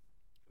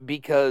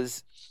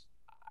because,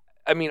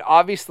 I mean,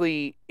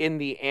 obviously in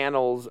the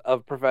annals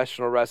of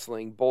professional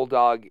wrestling,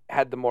 Bulldog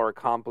had the more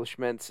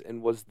accomplishments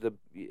and was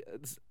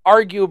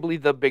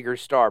arguably the bigger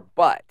star.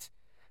 But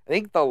I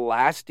think the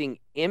lasting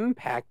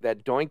impact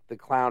that Doink the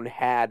Clown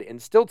had,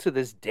 and still to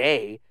this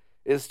day,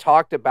 is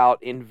talked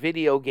about in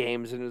video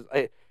games, and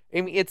I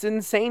mean, it's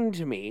insane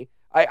to me.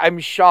 I'm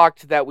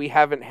shocked that we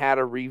haven't had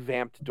a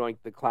revamped Doink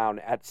the Clown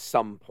at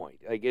some point.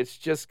 Like, it's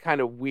just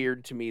kind of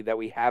weird to me that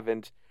we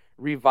haven't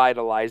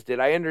revitalized it.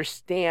 I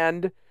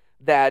understand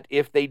that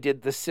if they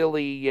did the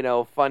silly,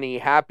 funny,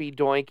 happy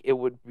Doink, it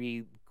would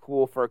be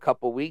cool for a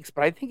couple weeks.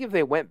 But I think if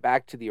they went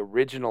back to the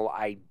original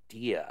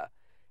idea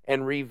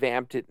and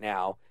revamped it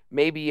now,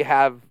 maybe you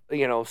have,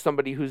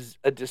 somebody who's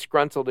a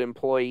disgruntled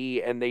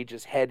employee and they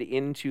just head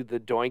into the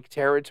Doink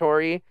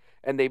territory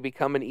and they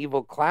become an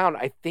evil clown.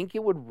 I think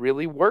it would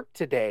really work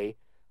today.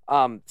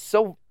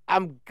 So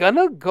I'm going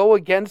to go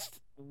against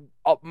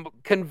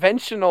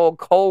conventional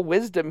Cole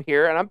wisdom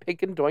here, and I'm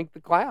picking Doink the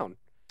Clown.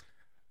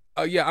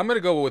 Yeah, I'm going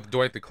to go with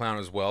Doink the Clown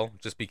as well,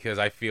 just because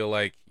I feel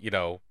like,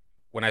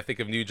 when I think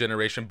of new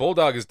generation,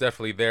 Bulldog is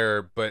definitely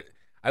there, but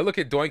I look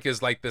at Doink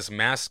as like this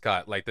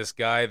mascot, like this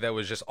guy that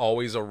was just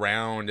always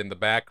around in the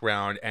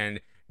background, and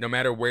no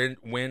matter when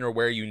or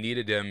where you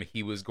needed him,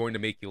 he was going to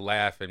make you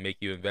laugh and make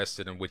you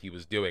invested in what he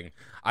was doing.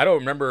 I don't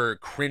remember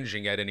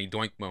cringing at any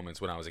Doink moments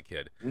when I was a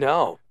kid.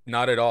 No.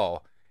 Not at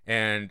all.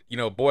 And,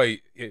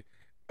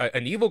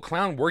 an evil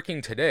clown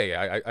working today,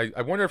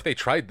 I wonder if they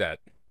tried that.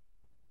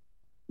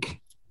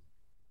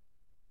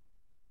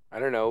 I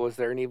don't know. Was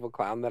there an evil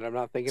clown that I'm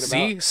not thinking about?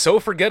 See? So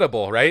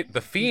forgettable, right?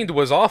 The Fiend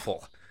was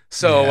awful.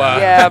 So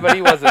Yeah, but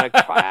he wasn't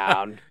a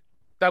clown.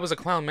 that was a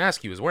clown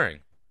mask he was wearing.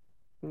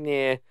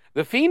 Nah,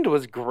 the Fiend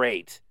was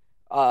great.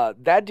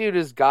 That dude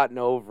has gotten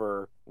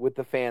over with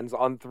the fans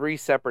on 3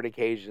 separate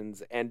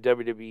occasions, and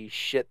WWE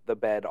shit the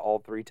bed all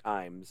 3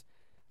 times.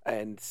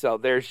 And so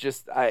there's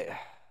just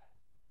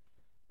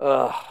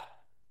ugh.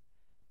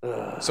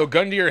 So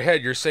gun to your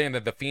head, you're saying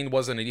that the Fiend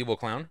wasn't an evil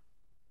clown?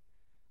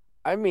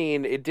 I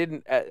mean, it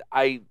didn't.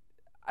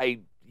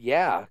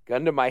 Yeah,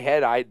 gun to my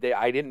head. I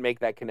didn't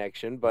make that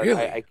connection, but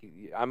Really?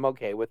 I'm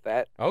okay with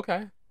that.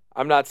 Okay.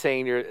 I'm not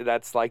saying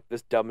that's like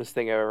this dumbest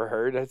thing I've ever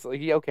heard. It's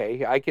like, yeah,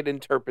 okay, I could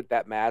interpret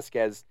that mask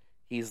as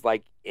he's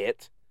like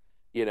it.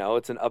 You know,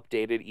 it's an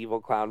updated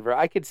evil clown.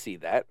 I could see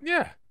that.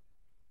 Yeah.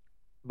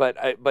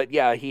 But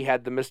yeah, he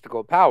had the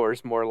mystical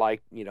powers more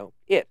like,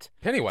 it.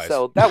 Pennywise.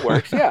 So that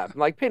works, yeah,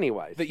 like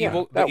Pennywise. the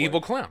Yeah, evil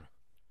works. clown.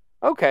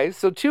 Okay,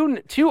 so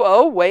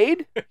 2-0,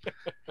 Wade.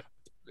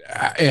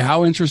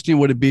 How interesting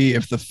would it be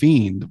if the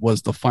Fiend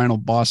was the final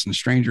boss in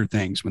Stranger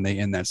Things when they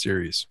end that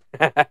series?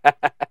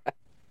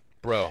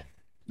 Bro,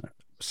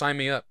 sign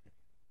me up.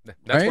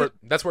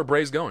 That's where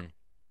Bray's going.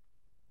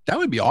 That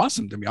would be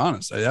awesome, to be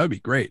honest. That would be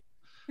great.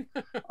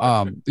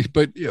 But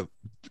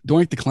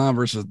Doink the Clown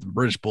versus the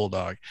British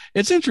Bulldog.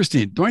 It's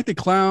interesting. Doink the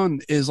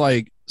Clown is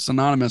like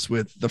synonymous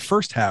with the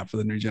first half of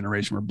the new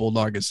generation, where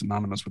Bulldog is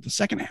synonymous with the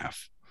second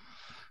half.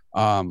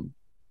 Man,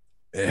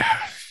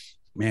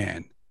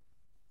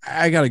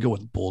 I got to go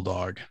with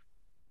Bulldog.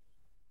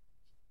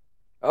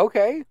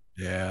 Okay.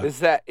 Yeah. Is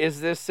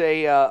this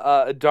a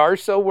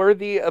Darsow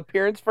worthy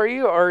appearance for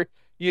you, or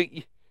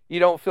you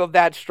don't feel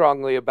that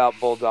strongly about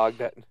Bulldog?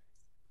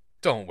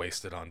 Don't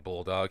waste it on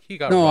Bulldog. He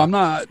got No, rocked. I'm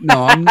not.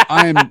 No,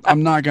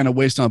 I'm not going to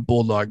waste on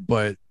Bulldog,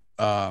 but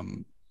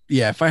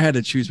yeah, if I had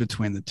to choose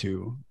between the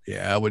two,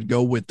 yeah, I would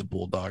go with the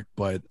Bulldog,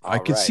 but I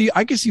could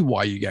see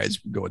why you guys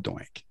would go with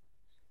Doink.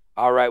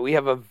 All right, we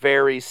have a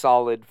very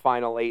solid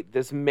final 8.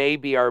 This may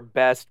be our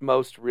best,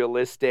 most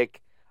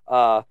realistic.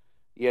 The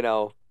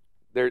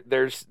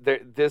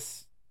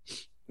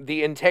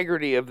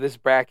integrity of this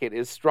bracket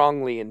is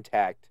strongly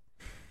intact,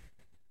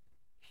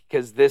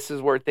 because this is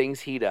where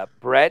things heat up.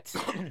 Bret,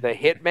 the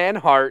Hitman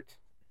Hart,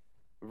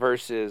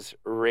 versus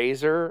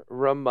Razor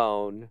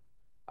Ramon.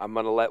 I'm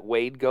gonna let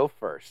Wade go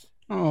first.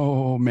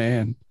 Oh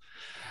man.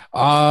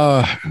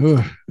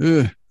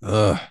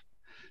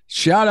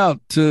 Shout out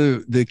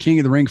to the King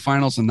of the Ring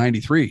finals in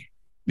 '93,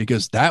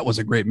 because that was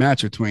a great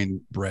match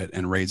between Bret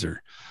and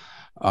Razor.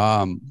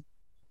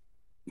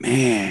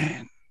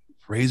 Man,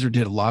 Razor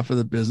did a lot for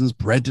the business.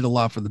 Bret did a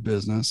lot for the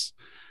business,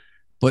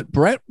 but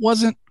Bret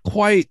wasn't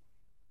quite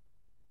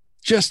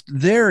just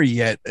there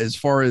yet as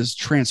far as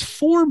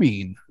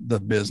transforming the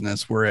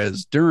business.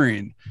 Whereas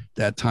during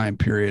that time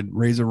period,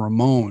 Razor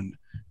Ramon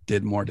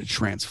did more to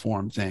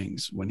transform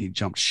things when he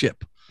jumped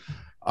ship.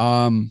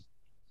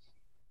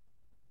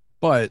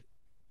 But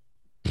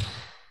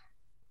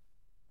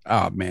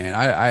oh man,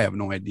 I have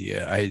no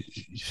idea.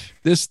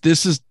 This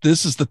is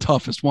the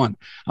toughest one.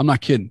 I'm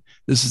not kidding.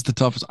 This is the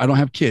toughest. I don't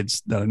have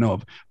kids that I know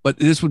of, but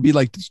this would be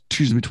like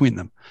choosing between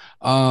them.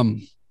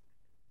 I'm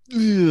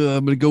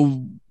gonna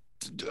go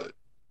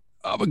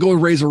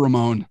with Razor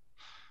Ramon.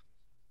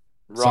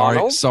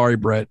 Ronald? Sorry,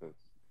 Bret.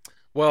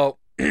 Well,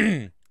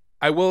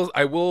 I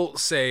will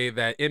say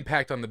that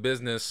impact on the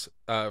business,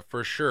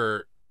 for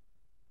sure.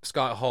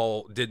 Scott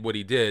Hall did what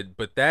he did,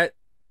 but that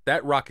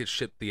rocket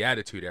shipped the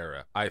Attitude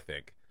Era, I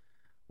think.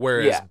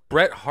 Whereas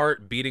Bret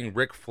Hart beating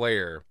Ric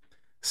Flair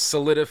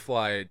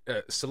solidified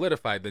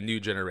the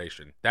new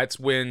generation. That's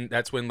when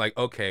like,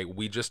 okay,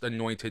 we just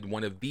anointed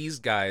one of these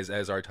guys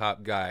as our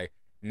top guy.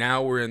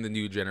 Now we're in the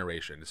new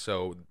generation.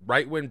 So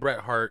right when Bret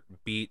Hart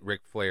beat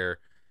Ric Flair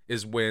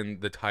is when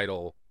the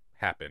title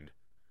happened.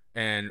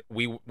 And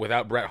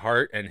without Bret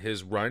Hart and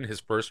his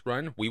first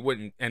run, we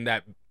wouldn't, and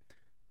that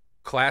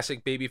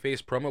classic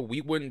babyface promo,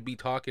 we wouldn't be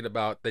talking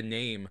about the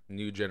name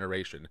New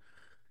Generation.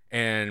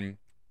 And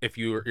if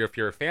you're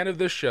a fan of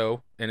this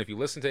show, and if you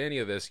listen to any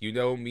of this, you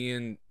know me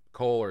and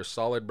Cole are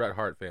solid Bret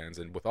Hart fans.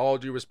 And with all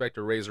due respect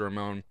to Razor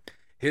Ramon,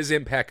 his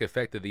impact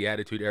affected the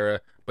Attitude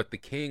Era, but the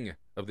king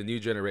of the new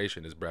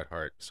generation is Bret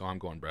Hart. So I'm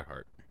going Bret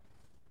Hart.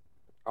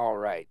 All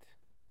right.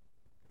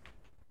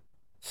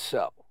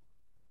 So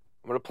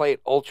I'm going to play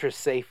it ultra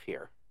safe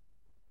here.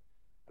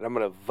 And I'm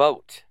going to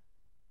vote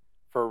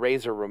for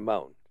Razor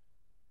Ramon.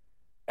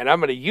 And I'm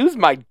going to use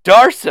my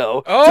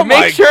Darsow to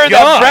make sure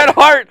that Bret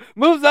Hart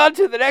moves on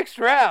to the next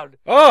round.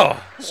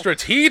 Oh,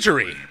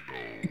 strategery.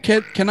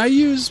 Can I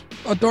use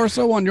a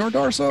Darsow on your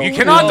Darsow? You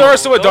cannot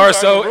Darsow a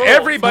Darsow.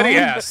 Everybody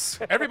asks.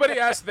 Everybody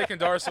asks if they can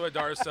Darsow a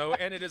Darsow,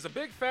 and it is a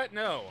big fat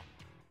no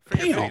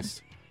for your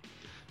face.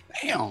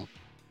 Damn.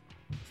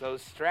 So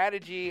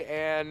strategy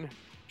and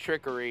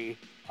trickery.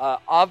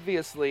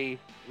 Obviously,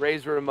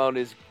 Razor Ramon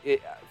is...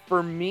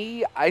 for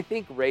me, I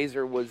think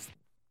Razor was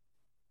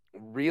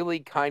really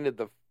kind of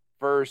the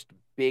first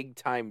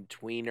big-time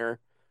tweener,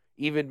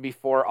 even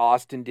before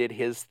Austin did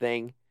his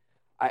thing.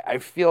 I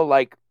feel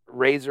like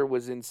Razor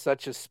was in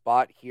such a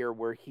spot here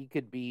where he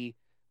could be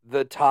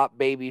the top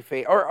baby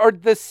face or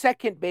the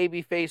second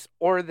baby face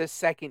or the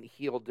second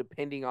heel,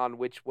 depending on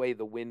which way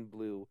the wind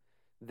blew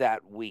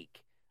that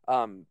week.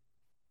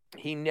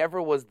 He never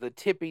was the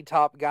tippy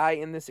top guy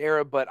in this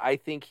era, but I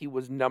think he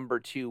was number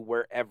 2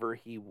 wherever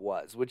he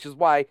was, which is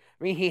why, I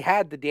mean, he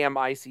had the damn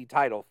IC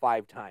title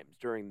 5 times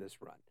during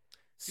this run.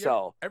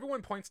 So yeah,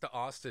 everyone points to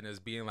Austin as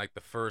being like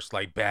the first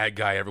like bad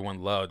guy everyone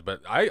loved,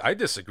 but I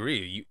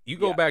disagree. You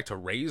go back to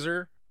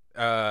Razor,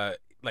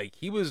 like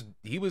he was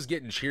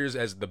getting cheers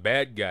as the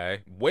bad guy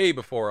way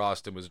before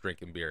Austin was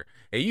drinking beer.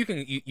 And you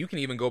can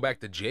even go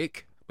back to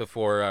Jake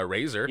before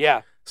Razor.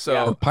 Yeah.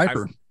 So or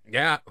Piper.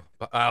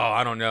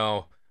 I don't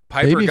know.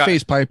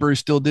 Babyface Piper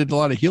still did a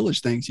lot of heelish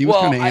things. He was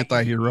kind of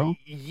anti-hero.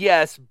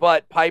 Yes,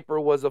 but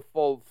Piper was a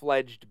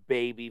full-fledged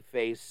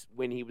babyface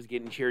when he was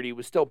getting cheered. He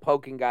was still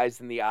poking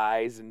guys in the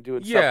eyes and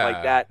doing stuff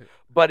like that,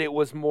 but it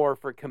was more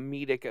for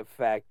comedic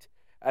effect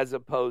as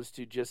opposed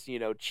to just,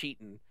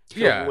 cheating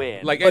to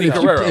win. Like Eddie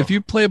Guerrero. If you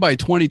play by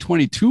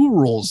 2022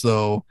 rules,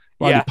 though,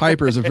 Roddy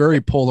Piper is a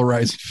very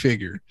polarizing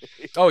figure.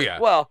 Oh, yeah.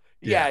 Well,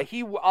 yeah,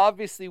 he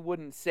obviously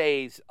wouldn't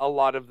say a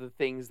lot of the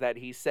things that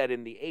he said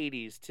in the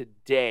 80s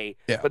today.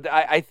 Yeah. But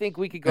I think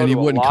we could go to a lot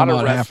of wrestling. And he wouldn't come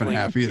out half and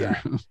half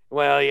either. Yeah.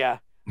 Well, yeah.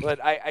 But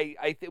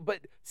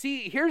but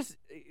see,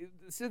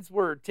 since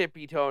we're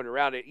tippy-toeing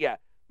around it,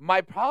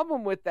 my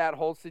problem with that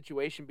whole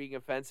situation being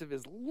offensive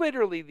is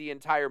literally the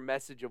entire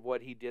message of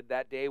what he did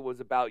that day was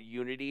about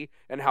unity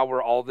and how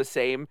we're all the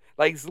same.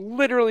 Like, it's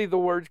literally the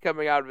words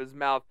coming out of his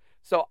mouth.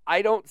 So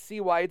I don't see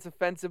why it's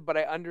offensive, but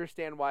I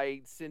understand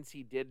why, since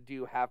he did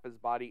do half his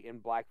body in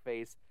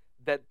blackface,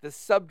 that the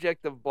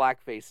subject of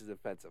blackface is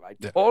offensive. I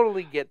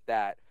totally get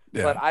that,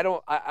 but I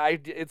don't.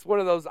 It's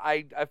one of those.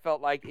 I felt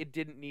like it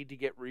didn't need to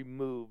get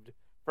removed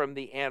from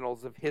the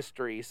annals of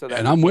history. So that,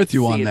 and I'm with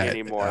you on that.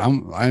 Anymore.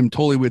 I'm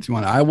totally with you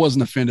on that. I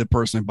wasn't offended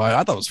personally by it.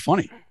 I thought it was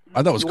funny.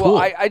 I thought it was cool.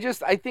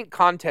 I think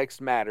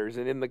context matters,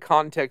 and in the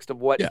context of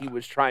what he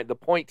was trying, the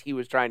point he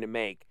was trying to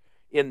make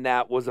in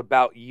that was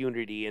about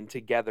unity and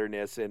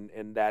togetherness,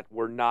 and that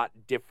we're not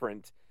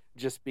different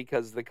just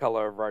because of the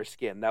color of our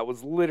skin. That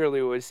was literally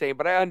what I was saying,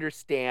 but I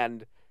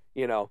understand,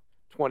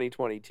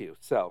 2022.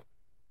 So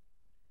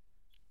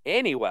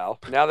anyway,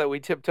 now that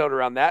we tiptoed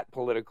around that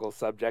political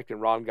subject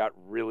and Ron got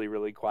really,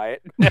 really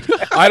quiet.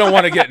 I don't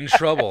want to get in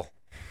trouble.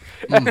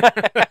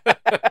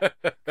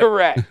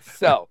 Correct.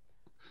 So,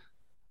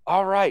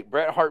 all right,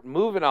 Bret Hart,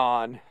 moving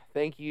on.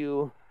 Thank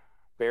you,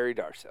 Barry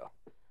Darsow.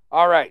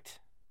 All right.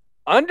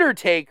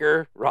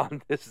 Undertaker,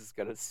 Ron, this is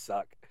going to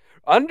suck.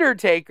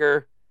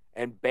 Undertaker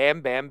and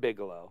Bam Bam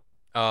Bigelow.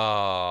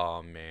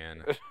 Oh,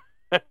 man.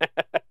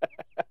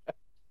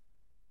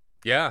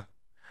 Yeah.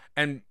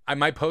 And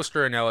my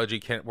poster analogy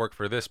can't work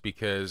for this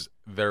because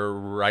they're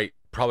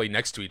probably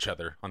next to each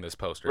other on this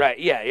poster. Right,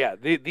 yeah.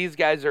 These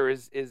guys are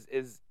as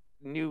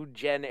new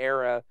gen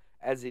era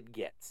as it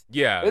gets.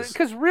 Yeah.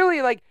 Because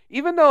really, like,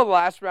 even though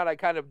last round I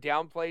kind of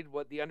downplayed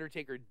what The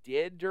Undertaker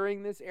did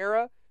during this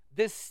era,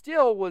 this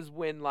still was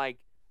when, like,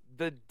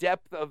 the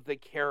depth of the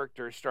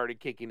character started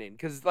kicking in.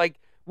 Because,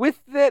 like,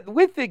 with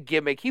the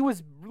gimmick, he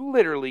was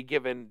literally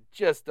given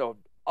just a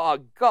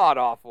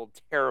god-awful,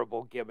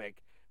 terrible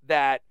gimmick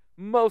that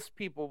most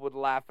people would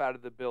laugh out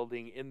of the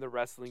building in the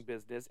wrestling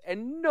business,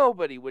 and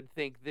nobody would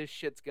think this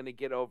shit's going to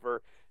get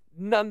over,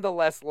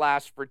 nonetheless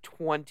last for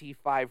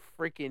 25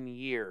 freaking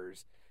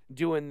years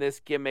doing this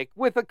gimmick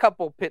with a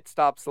couple pit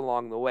stops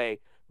along the way.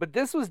 But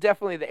this was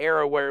definitely the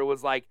era where it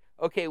was like,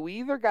 okay, we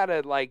either got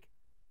to, like,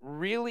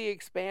 really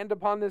expand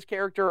upon this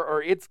character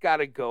or it's got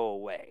to go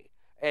away.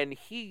 And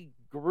he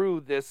grew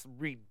this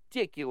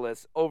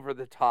ridiculous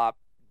over-the-top,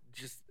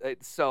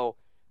 so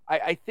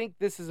I think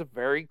this is a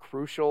very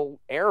crucial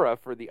era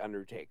for The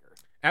Undertaker.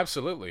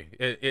 Absolutely.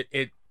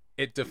 It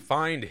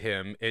defined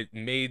him. It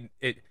made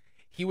it.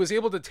 He was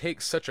able to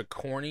take such a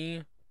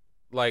corny,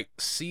 like,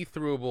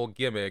 see-throughable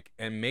gimmick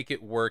and make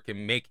it work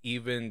and make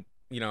even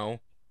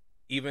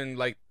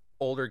like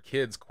older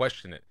kids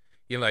question it.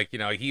 He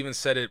even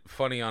said it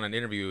funny on an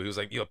interview. He was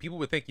like, people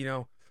would think,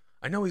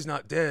 I know he's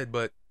not dead,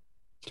 but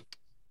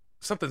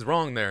something's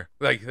wrong there.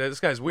 Like,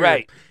 this guy's weird.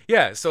 Right.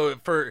 Yeah. So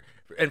for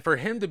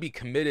him to be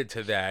committed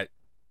to that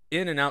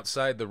in and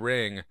outside the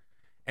ring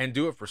and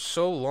do it for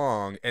so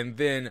long and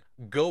then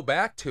go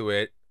back to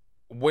it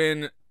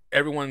when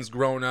everyone's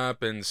grown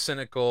up and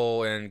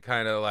cynical and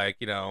kind of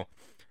like,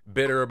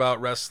 bitter about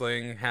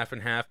wrestling, half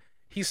and half,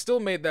 he still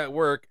made that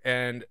work.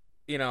 And,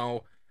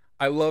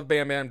 I love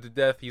Bam Bam to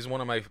death. He's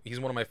one of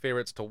my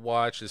favorites to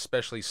watch,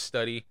 especially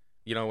study,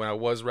 when I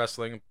was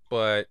wrestling.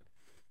 But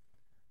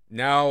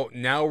now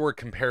we're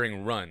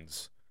comparing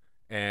runs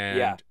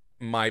and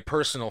my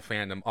personal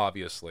fandom,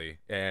 obviously.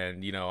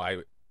 And,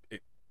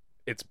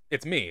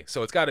 it's me,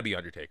 so it's got to be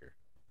Undertaker.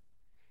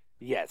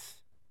 Yes.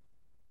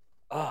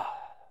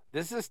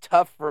 This is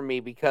tough for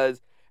me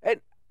because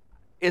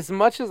as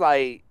much as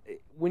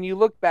when you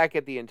look back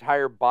at the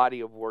entire body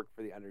of work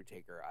for The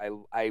Undertaker,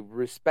 I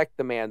respect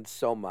the man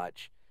so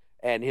much,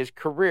 and his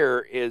career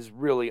is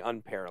really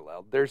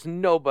unparalleled. There's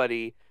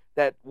nobody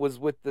that was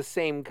with the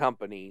same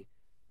company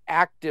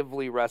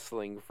actively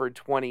wrestling for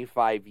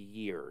 25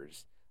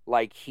 years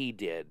like he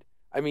did,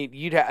 I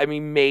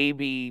mean,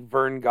 maybe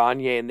Vern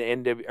Gagne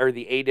and the or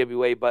the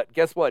AWA, but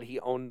guess what? He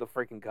owned the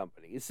freaking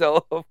company.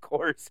 So, of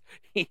course,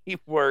 he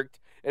worked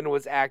and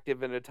was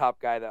active and a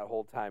top guy that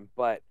whole time.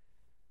 But,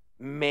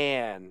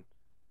 man,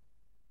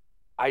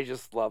 I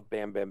just love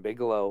Bam Bam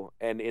Bigelow.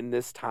 And in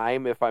this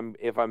time, if I'm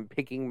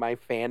picking my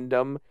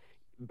fandom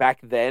back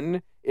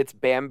then, it's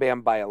Bam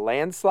Bam by a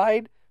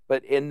landslide.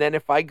 And then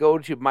if I go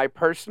to my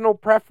personal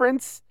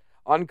preference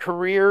on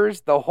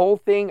careers, the whole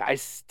thing, I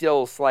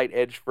still slight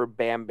edge for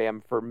Bam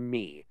Bam for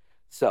me.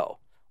 So,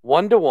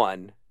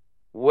 1-1,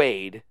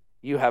 Wade,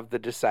 you have the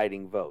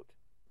deciding vote.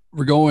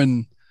 We're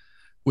going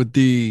with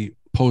the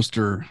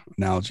poster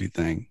analogy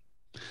thing.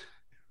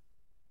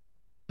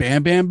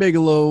 Bam Bam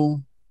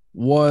Bigelow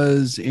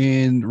was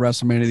in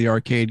WrestleMania, the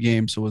arcade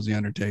game, so was The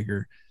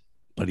Undertaker,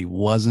 but he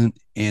wasn't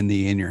in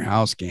the In Your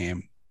House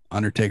game.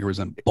 Undertaker was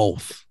in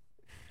both.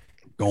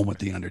 Going with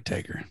The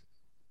Undertaker.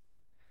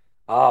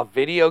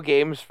 Video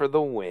games for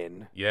the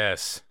win.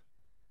 Yes.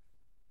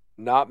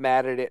 Not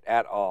mad at it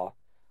at all.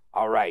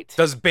 All right.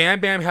 Does Bam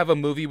Bam have a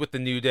movie with the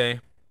New Day?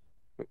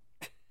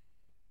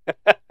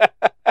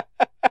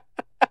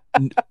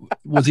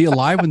 Was he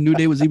alive when New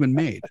Day was even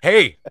made?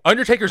 Hey,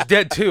 Undertaker's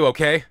dead too,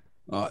 okay?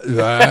 You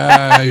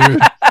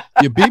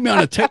beat me on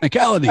a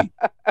technicality.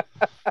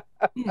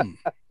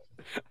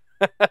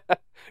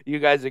 You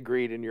guys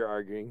agreed and you're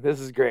arguing. This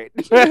is great.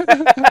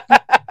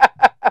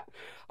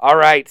 All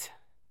right.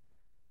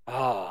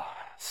 Oh,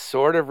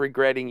 sort of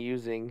regretting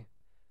using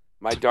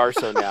my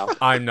Darsow now.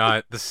 I'm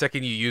not. The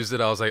second you used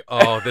it, I was like,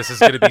 oh, this is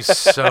going to be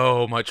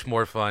so much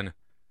more fun.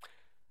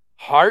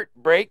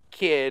 Heartbreak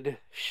Kid,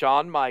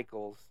 Shawn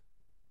Michaels,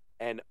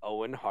 and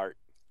Owen Hart.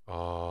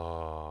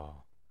 Oh.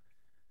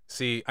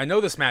 See, I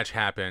know this match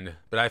happened,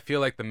 but I feel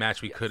like the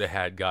match we could have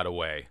had got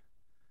away.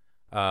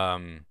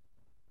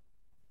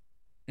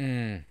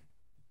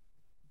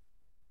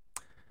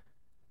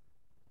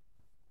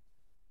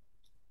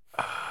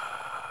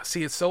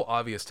 See, it's so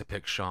obvious to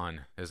pick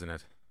Shawn, isn't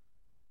it?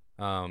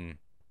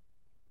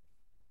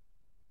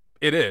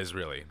 It is,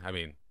 really. I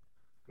mean...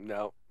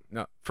 No,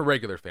 for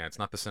regular fans,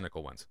 not the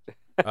cynical ones.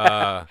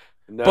 but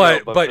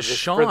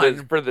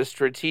Shawn... For the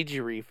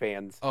strategery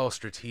fans. Oh,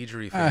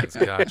 strategery fans,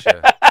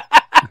 gotcha.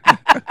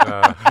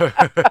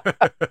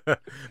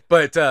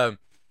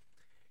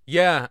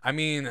 Yeah, I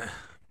mean...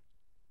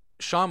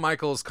 Shawn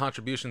Michaels'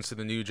 contributions to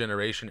the new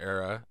generation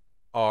era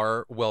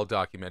are well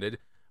documented,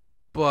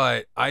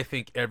 but I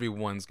think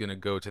everyone's going to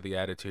go to the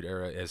Attitude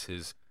Era as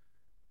his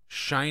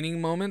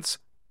shining moments.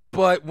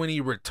 But when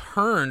he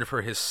returned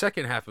for his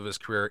second half of his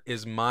career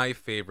is my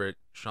favorite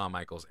Shawn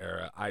Michaels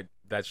era.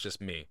 That's just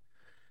me.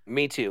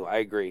 Me too. I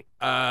agree.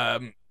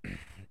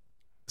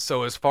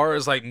 So as far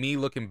as like me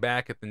looking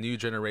back at the new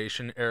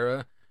generation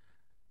era,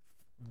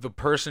 the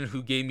person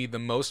who gave me the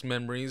most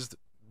memories,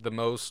 the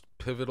most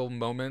pivotal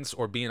moments,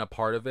 or being a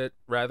part of it,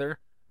 rather,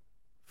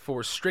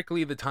 for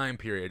strictly the time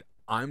period,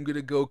 I'm going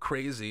to go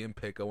crazy and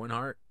pick Owen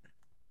Hart.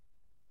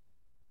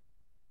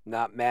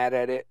 Not mad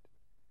at it.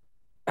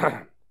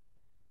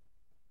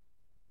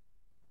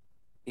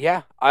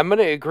 Yeah, I'm going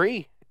to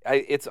agree.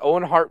 It's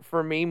Owen Hart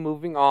for me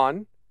moving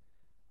on.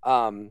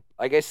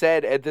 Like I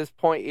said, at this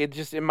point, it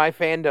just in my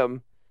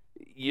fandom,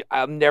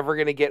 I'm never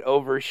going to get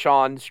over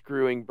Shawn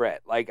screwing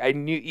Brett. Like, I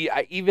knew,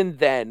 even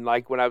then,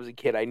 like when I was a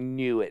kid, I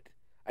knew it.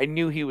 I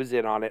knew he was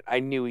in on it. I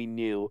knew he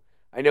knew.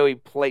 I know he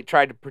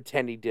tried to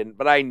pretend he didn't,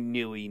 but I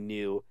knew he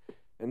knew.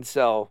 And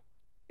so,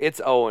 it's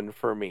Owen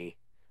for me.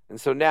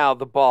 And so now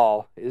the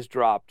ball is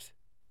dropped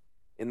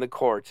in the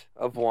court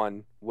of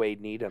one Wade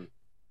Needham.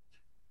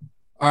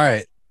 All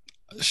right.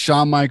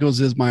 Shawn Michaels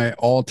is my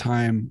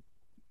all-time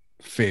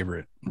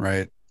favorite,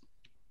 right?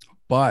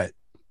 But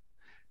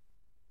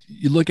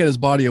you look at his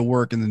body of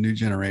work in the new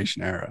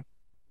generation era.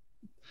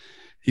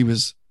 He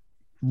was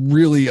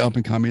really up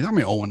and coming. I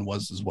mean, Owen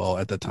was as well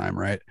at the time,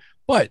 right?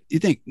 But you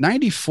think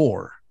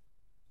 94,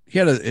 he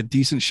had a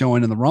decent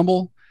showing in the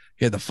Rumble.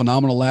 He had the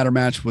phenomenal ladder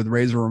match with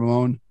Razor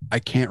Ramon. I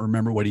can't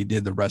remember what he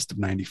did the rest of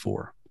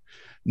 94.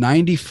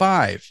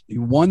 95, he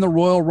won the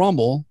Royal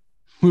Rumble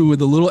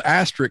with a little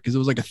asterisk because it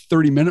was like a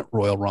 30-minute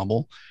Royal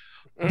Rumble.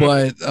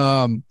 But,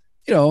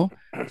 you know,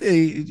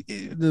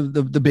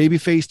 the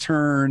babyface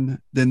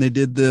turn, then they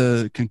did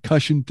the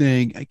concussion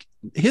thing.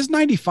 His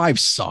 95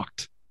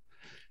 sucked.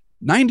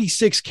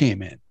 96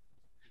 came in.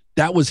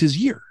 That was his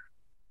year.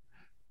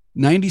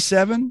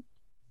 97,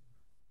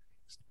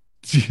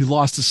 he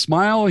lost a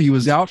smile. He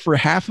was out for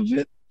half of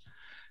it.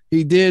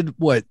 He did,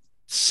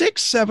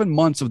 6-7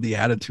 months of the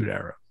Attitude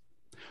Era.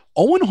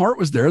 Owen Hart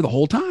was there the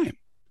whole time.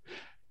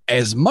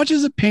 As much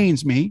as it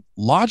pains me,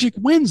 logic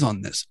wins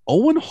on this.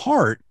 Owen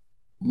Hart,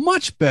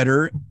 much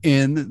better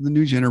in the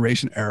new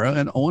generation era,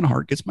 and Owen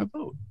Hart gets my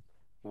vote.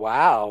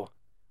 Wow.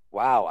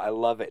 I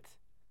love it.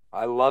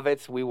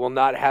 We will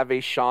not have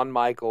a Shawn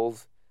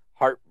Michaels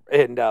Hart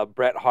and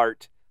Bret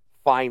Hart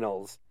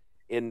finals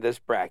in this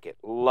bracket.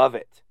 Love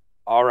it.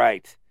 All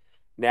right.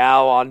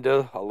 Now on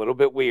to a little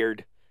bit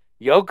weird.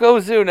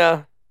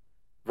 Yokozuna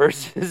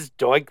versus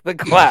Doink the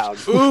Clown.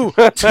 Ooh,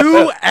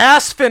 2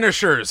 ass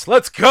finishers.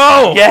 Let's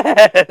go.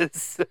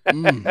 Yes.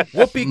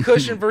 Whoopee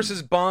Cushion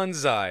versus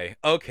Bonsai.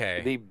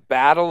 Okay. The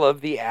battle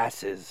of the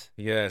asses.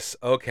 Yes.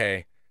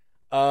 Okay.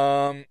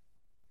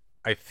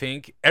 I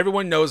think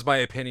everyone knows my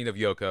opinion of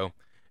Yoko.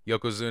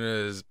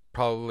 Yokozuna is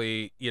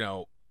probably,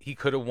 he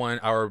could have won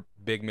our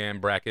big man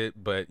bracket,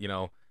 but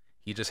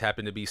he just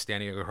happened to be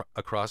standing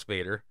across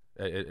Vader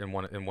in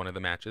one of the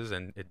matches,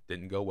 and it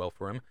didn't go well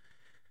for him.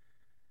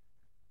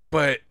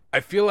 But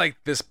I feel like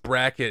this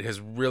bracket has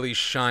really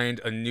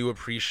shined a new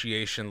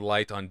appreciation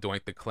light on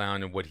Doink the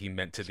Clown and what he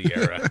meant to the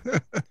era.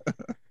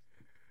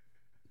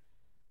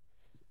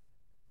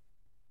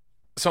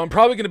 So I'm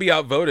probably going to be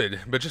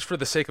outvoted, but just for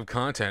the sake of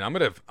content, I'm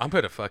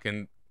gonna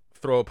fucking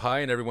throw a pie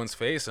in everyone's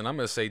face, and I'm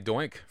gonna say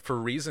Doink for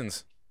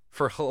reasons,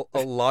 for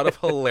a lot of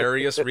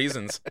hilarious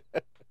reasons.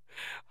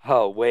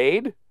 Oh,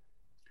 Wade.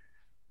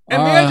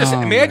 And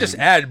may I just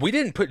add, we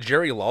didn't put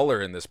Jerry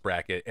Lawler in this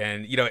bracket,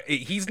 and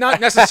he's not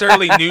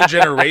necessarily new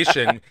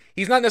generation.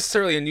 He's not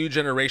necessarily a new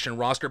generation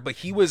roster, but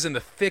he was in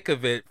the thick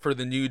of it for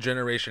the new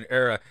generation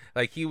era.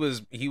 Like he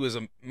was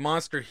a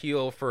monster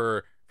heel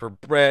for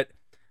Brett.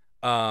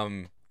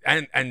 And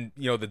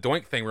the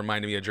Doink thing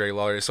reminded me of Jerry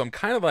Lawler, so I'm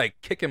kind of like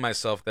kicking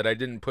myself that I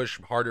didn't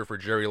push harder for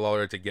Jerry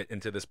Lawler to get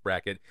into this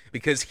bracket,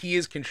 because he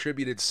has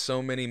contributed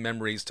so many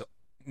memories to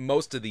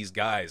most of these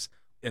guys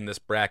in this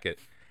bracket,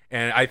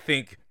 and I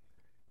think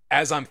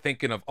as I'm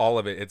thinking of all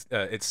of it,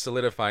 it's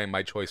solidifying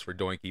my choice for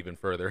Doink even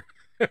further.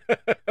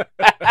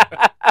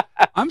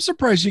 I'm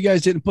surprised you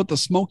guys didn't put the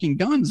Smoking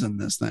Guns in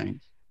this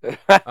thing.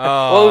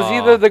 Well, it was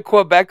either the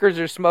Quebecers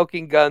or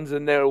Smoking Guns,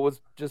 and then it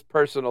was just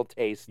personal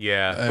taste.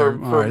 Yeah, for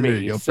right, me. There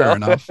you go. So. Fair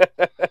enough.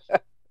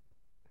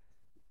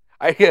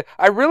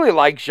 I really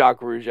like Jacques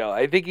Rougeau.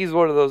 I think he's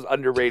one of those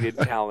underrated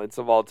talents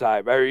of all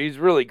time. He's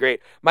really great.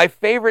 My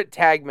favorite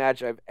tag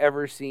match I've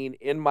ever seen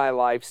in my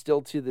life,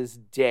 still to this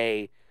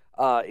day,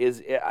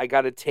 is I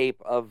got a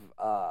tape of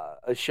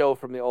a show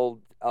from the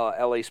old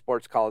LA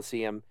Sports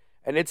Coliseum,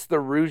 and it's the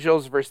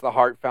Rougeaus versus the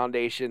Hart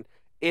Foundation.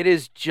 It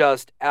is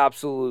just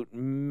absolute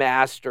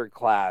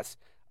masterclass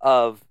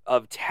of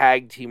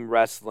tag team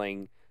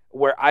wrestling,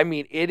 where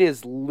it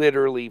is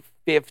literally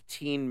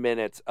 15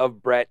 minutes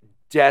of Brett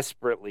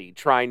desperately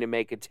trying to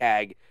make a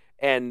tag,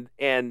 and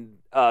the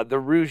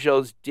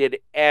Rougeaus did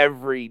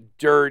every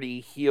dirty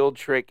heel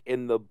trick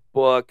in the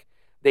book.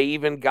 They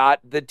even got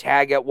the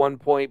tag at one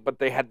point, but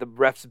they had the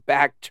ref's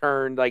back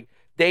turned. Like,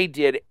 they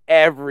did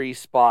every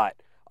spot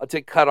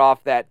to cut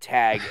off that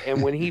tag.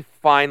 And when he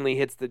finally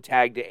hits the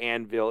tag to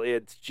Anvil,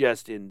 it's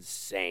just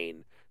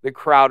insane. The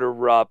crowd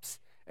erupts.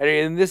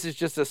 And this is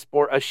just a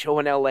show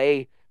in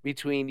LA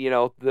between,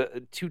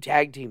 the two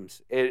tag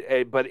teams.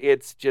 But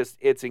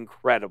it's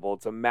incredible.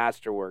 It's a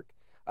masterwork.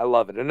 I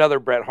love it. Another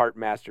Bret Hart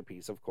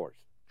masterpiece, of course.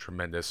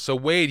 Tremendous. So,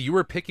 Wade, you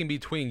were picking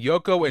between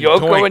Yoko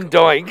and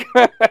Doink.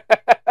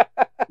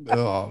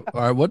 All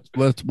right.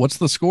 What's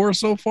the score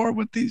so far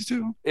with these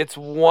two? It's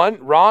one.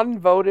 Ron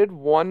voted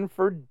 1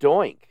 for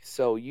Doink,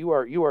 so you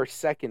are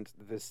second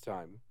this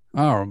time.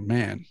 Oh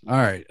man. All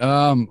right.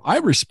 I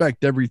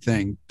respect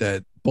everything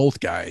that both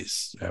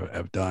guys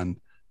have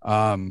done.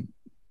 Man,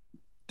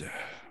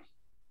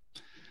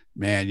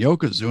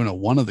 Yokozuna,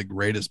 one of the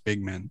greatest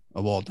big men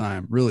of all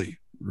time. Really,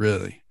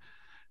 really.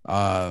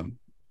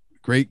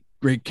 Great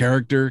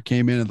character.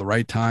 Came in at the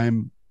right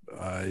time.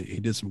 He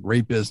did some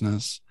great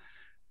business.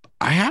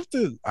 I have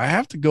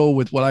to go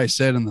with what I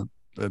said in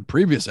the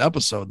previous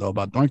episode, though,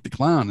 about Doink the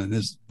Clown and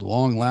his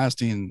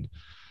long-lasting,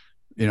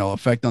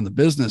 effect on the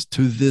business.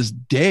 To this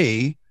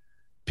day,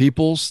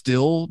 people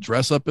still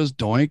dress up as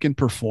Doink and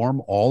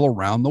perform all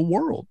around the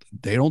world.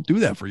 They don't do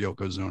that for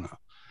Yokozuna.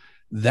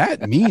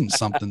 That means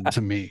something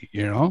to me,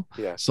 Yeah.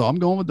 So I'm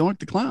going with Doink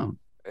the Clown.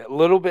 A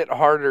little bit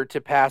harder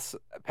to pass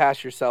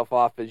yourself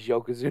off as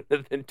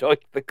Yokozuna than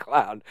Doink the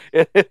Clown.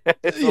 It's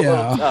a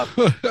little tough.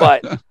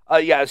 But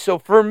so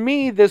for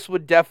me, this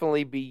would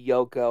definitely be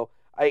Yoko.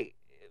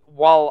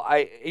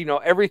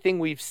 Everything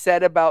we've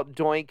said about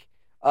Doink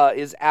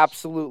is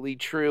absolutely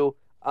true.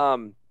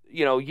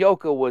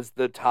 Yoko was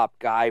the top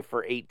guy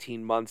for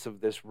 18 months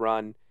of this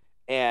run.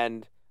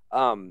 And,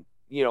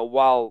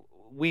 while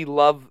we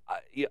love,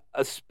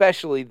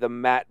 especially the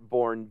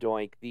Matt-born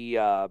Doink,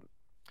 the,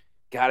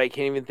 God, I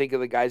can't even think of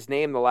the guy's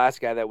name. The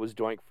last guy that was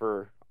Doink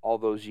for all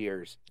those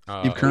years.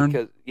 Steve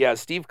Kern?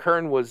 Steve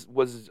Kern was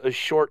a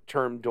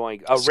short-term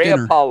Doink.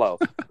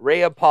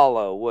 Ray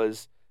Apollo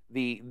was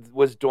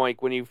Doink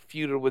when he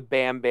feuded with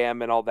Bam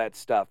Bam and all that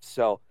stuff.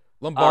 So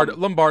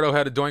Lombardo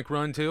had a Doink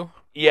run too.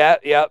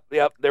 Yep.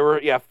 There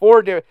were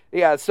 4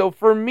 different. So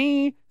for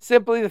me,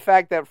 simply the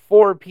fact that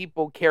 4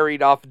 people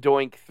carried off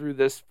Doink through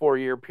this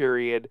 4-year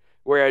period,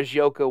 whereas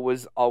Yoko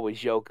was always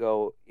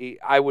Yoko,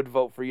 I would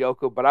vote for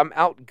Yoko, but I'm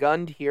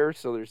outgunned here,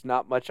 so there's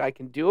not much I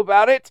can do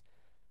about it.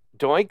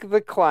 Doink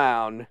the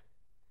Clown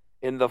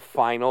in the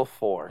final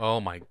 4. Oh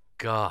my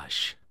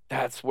gosh.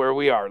 That's where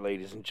we are,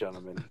 ladies and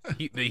gentlemen.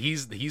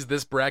 He's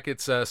this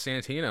bracket's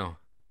Santino.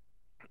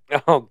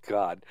 Oh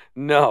God,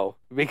 no,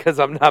 because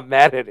I'm not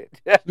mad at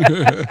it.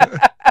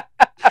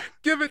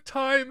 Give give it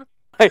time.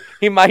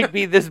 He might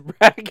be this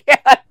bracket.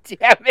 God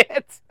damn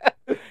it.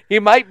 He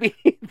might be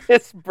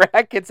this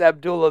bracket's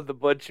Abdullah the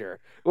Butcher,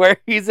 where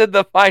he's in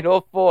the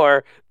final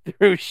four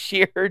through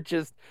sheer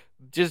just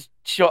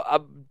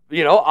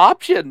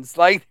options.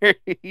 Like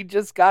he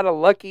just got a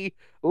lucky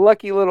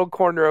little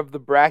corner of the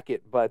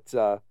bracket,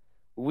 but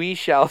we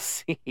shall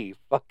see.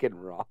 Fucking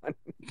Ron.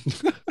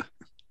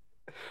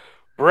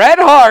 Bret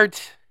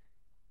Hart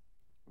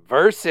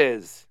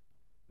versus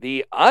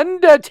the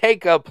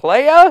Undertaker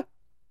playa.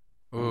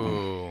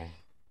 Ooh.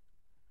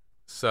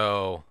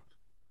 So,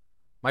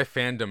 my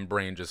fandom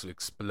brain just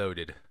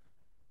exploded.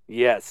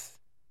 Yes.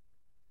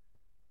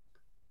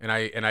 And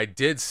I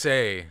did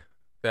say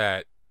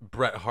that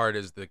Bret Hart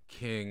is the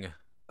king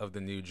of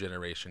the new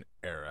generation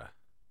era.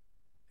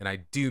 And I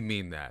do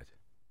mean that.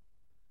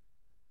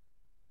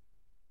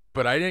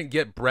 But I didn't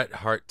get Bret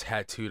Hart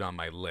tattooed on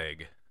my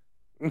leg.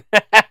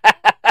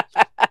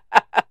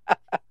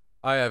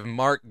 I have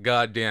Mark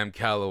Goddamn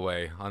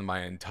Calloway on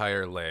my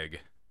entire leg.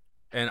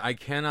 And I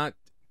cannot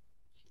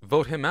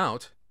vote him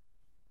out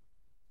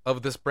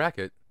of this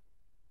bracket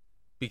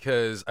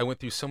because I went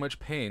through so much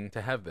pain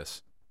to have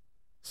this.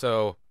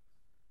 So,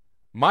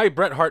 my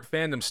Bret Hart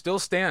fandom still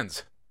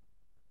stands.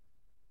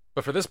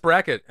 But for this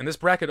bracket, and this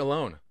bracket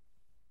alone,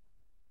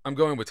 I'm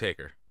going with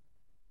Taker.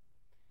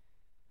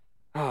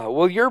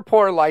 Well, your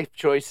poor life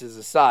choices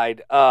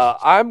aside,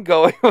 I'm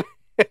going with...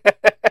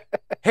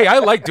 Hey, I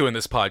like doing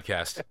this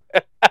podcast.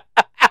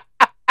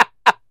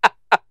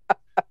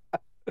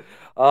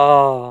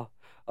 Oh,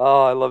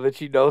 I love it.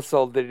 You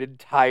no-sold an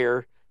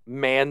entire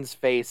man's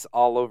face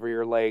all over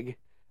your leg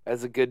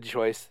as a good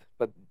choice,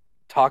 but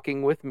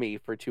talking with me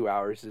for 2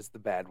 hours is the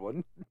bad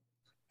one.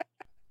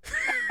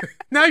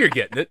 Now you're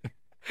getting it.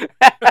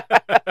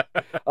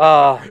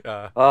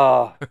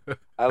 I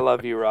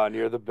love you, Ron.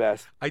 You're the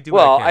best. I do.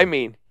 Well, what I I can.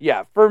 mean,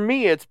 yeah, for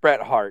me, it's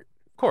Bret Hart.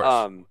 Of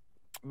course.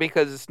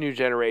 Because it's new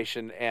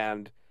generation,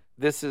 and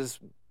this is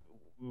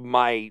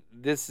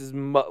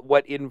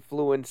what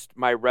influenced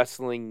my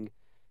wrestling,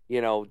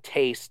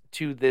 taste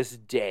to this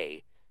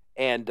day,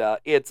 and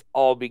it's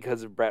all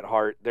because of Bret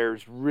Hart.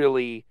 There's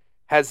really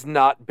has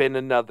not been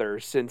another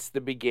since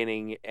the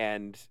beginning,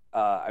 and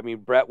I mean,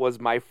 Bret was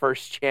my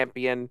first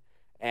champion,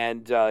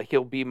 and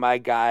he'll be my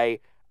guy.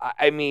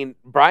 I mean,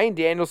 Bryan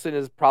Danielson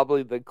is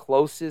probably the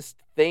closest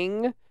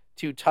thing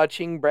to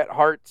touching Bret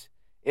Hart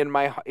in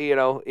my,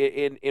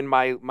 in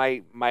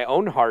my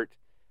own heart.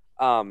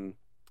 And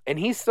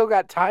he's still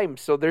got time,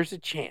 so there's a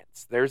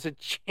chance. There's a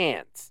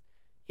chance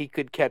he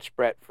could catch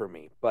Bret for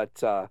me.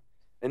 But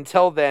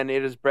until then,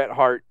 it is Bret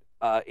Hart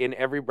in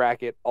every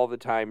bracket, all the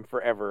time,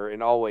 forever,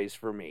 and always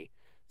for me.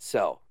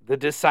 So, the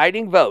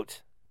deciding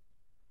vote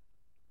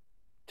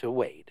to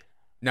Wade.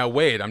 Now,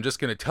 Wade, I'm just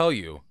going to tell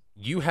you,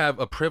 you have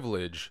a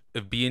privilege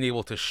of being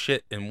able to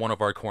shit in one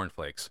of our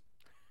cornflakes.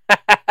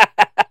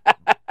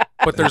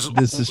 But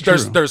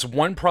there's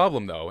one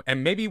problem, though,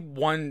 and maybe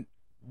one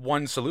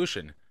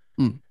solution.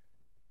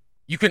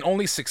 You can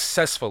only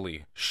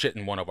successfully shit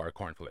in one of our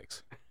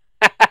cornflakes.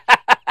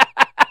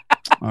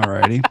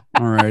 Alrighty.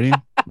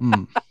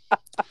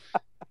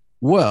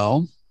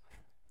 Well,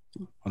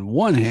 on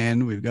one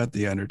hand, we've got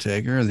The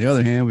Undertaker. On the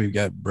other hand, we've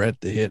got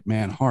Bret the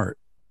Hitman Hart.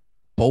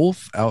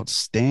 Both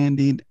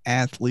outstanding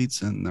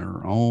athletes in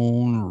their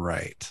own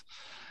right.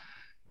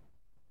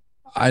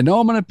 I know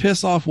I'm going to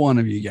piss off one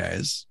of you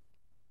guys.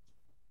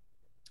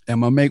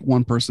 I'm going to make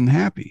one person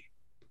happy.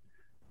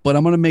 But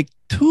I'm going to make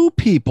two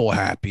people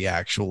happy,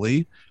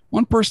 actually.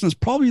 One person is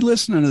probably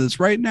listening to this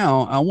right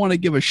now. I want to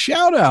give a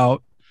shout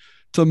out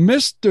to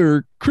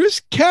Mr.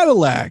 Chris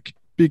Cadillac,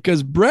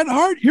 because Bret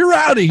Hart, you're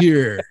out of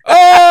here.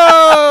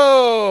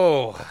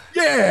 Oh!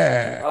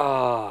 Yeah.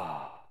 Oh.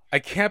 I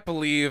can't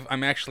believe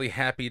I'm actually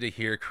happy to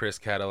hear Chris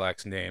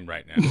Cadillac's name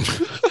right now.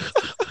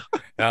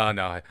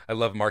 No, I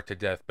love Mark to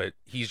death, but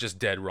he's just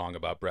dead wrong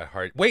about Bret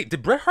Hart. Wait,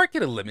 did Bret Hart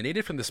get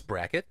eliminated from this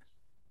bracket?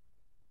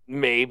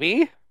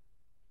 Maybe.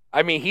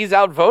 I mean, he's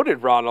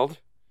outvoted, Ronald.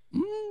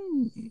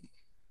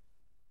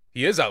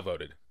 He is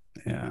outvoted.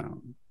 Yeah.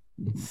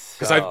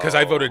 Because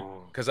I voted.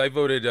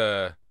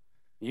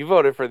 You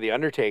voted for The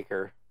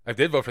Undertaker. I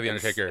did vote for The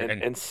Undertaker.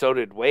 And so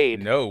did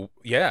Wade. No,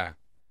 yeah.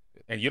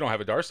 And you don't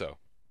have a Darsow.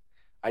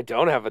 I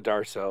don't have a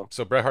Darsow.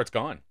 So Bret Hart's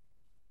gone.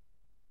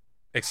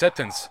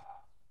 Acceptance.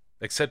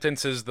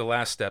 Acceptance is the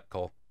last step,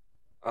 Cole.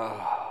 You're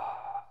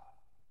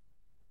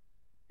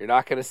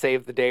not going to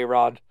save the day,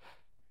 Rod.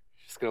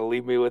 You're just going to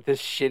leave me with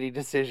this shitty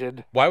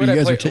decision. Why would you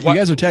guys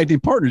are tag team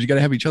partners. You got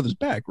to have each other's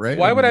back, right?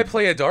 Why would I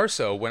play a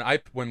Darsow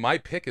when my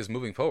pick is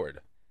moving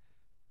forward?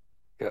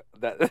 Well,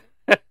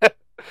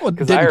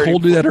 didn't Cole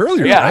do that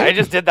earlier? Yeah, right? I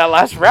just did that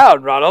last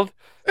round, Ronald.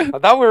 I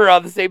thought we were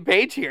on the same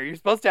page here. You're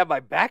supposed to have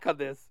my back on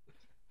this.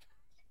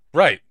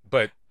 Right,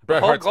 but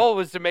Bret Hart's goal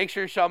was to make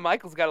sure Shawn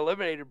Michaels got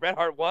eliminated. Bret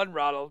Hart won,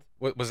 Ronald.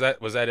 Was that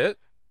it?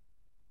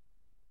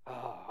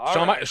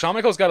 Right. Shawn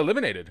Michaels got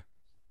eliminated.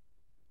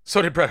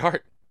 So did Bret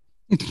Hart.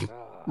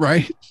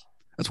 Right?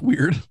 That's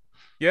weird.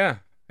 Yeah,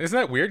 isn't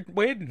that weird,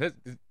 Wade?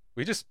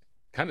 We just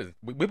kind of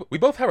we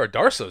both have our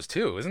Darsows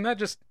too. Isn't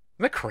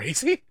that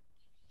crazy?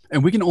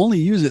 And we can only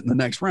use it in the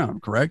next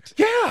round, correct?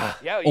 Yeah.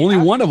 Yeah, you Only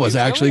have one to. of us, We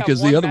only actually, have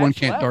 'cause the other one match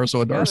can't left. Darsow a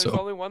Yeah, there's Darsow.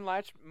 only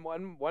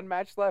one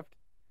match left.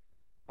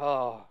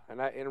 Oh,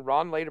 and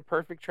Ron laid a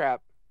perfect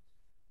trap.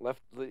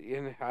 Left,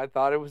 and I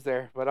thought it was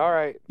there, but all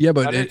right. Yeah,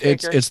 but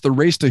it's the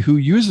race to who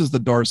uses the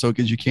Darsow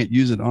because you can't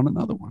use it on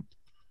another one.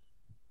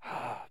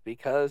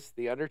 Because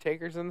the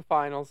Undertaker's in the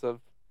finals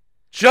of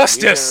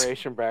Justice. New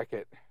Generation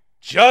Bracket.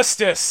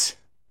 Justice.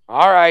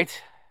 All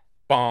right.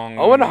 Bong.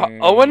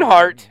 Owen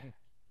Hart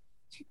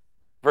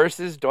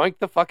versus Doink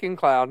the fucking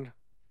Clown.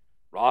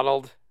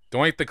 Ronald.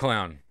 Doink the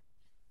Clown.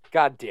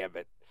 God damn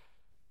it.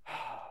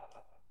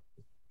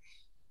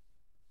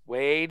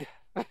 Wade.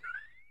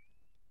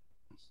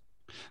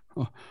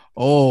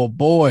 Oh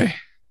boy.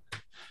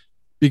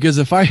 Because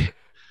if I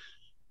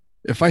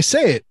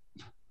say it,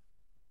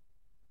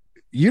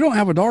 you don't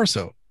have a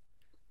Darsow.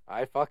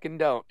 I fucking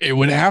don't. It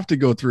would have to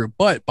go through.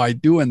 But by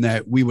doing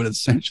that, we would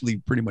essentially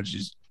pretty much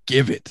just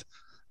give it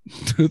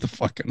to the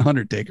fucking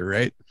Undertaker,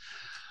 right?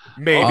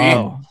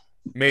 Maybe.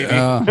 Maybe.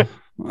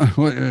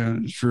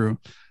 True.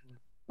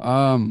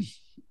 All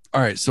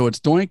right. So it's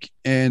Doink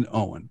and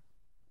Owen,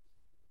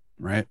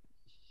 right?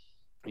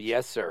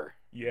 Yes, sir.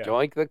 Yeah.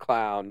 Doink the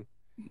Clown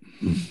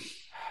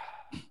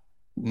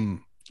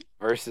Mm.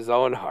 versus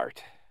Owen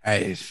Hart.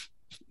 Hey,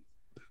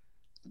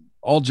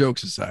 all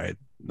jokes aside,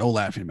 no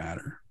laughing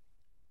matter.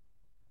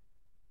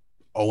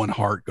 Owen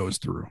Hart goes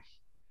through.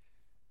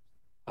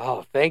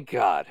 Oh, thank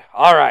God.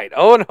 All right.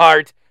 Owen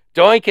Hart.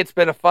 Doink, it's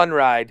been a fun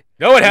ride.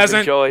 No, it We've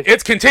hasn't. enjoyed.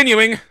 It's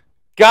continuing.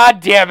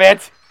 God damn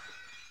it.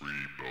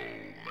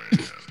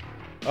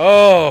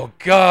 Oh,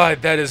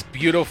 God, that is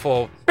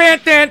beautiful. Boy,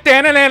 this is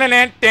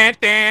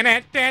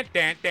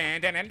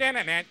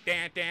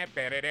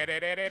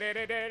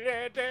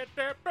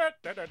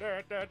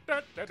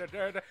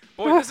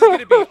going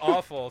to be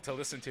awful to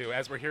listen to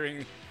as we're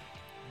hearing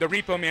the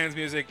Repo Man's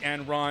music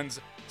and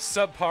Ron's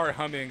subpar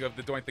humming of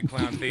the Doink the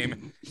Clown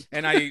theme.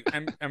 And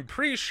I'm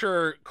pretty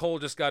sure Cole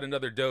just got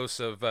another dose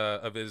of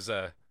his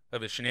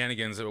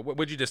shenanigans.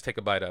 Would you just take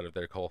a bite out of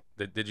there, Cole?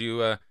 Did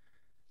you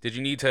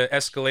need to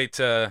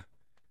escalate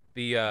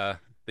the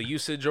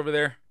usage over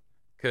there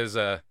because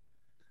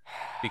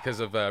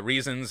of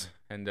reasons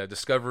and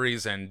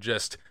discoveries and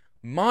just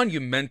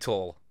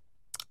monumental,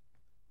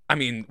 I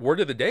mean, word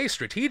of the day,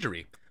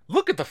 strategery.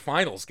 Look at the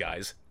finals,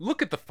 guys.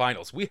 Look at the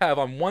finals. We have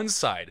on one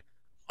side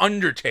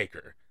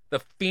Undertaker,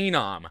 the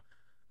Phenom,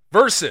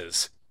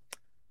 versus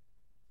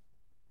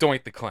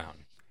Doink the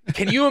Clown.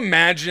 Can you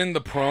imagine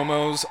the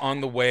promos on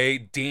the way,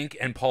 Dink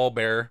and Paul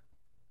Bearer?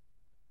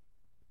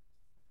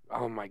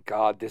 Oh my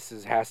God,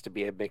 has to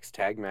be a mixed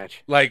tag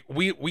match. Like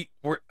we're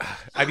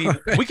I mean,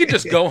 we could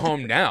just go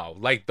home now.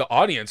 Like the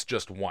audience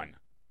just won.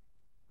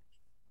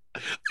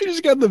 I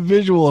just got the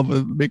visual of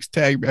a mixed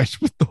tag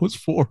match with those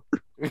four.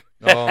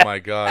 Oh my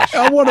gosh.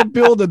 I want to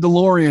build a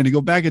DeLorean to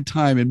go back in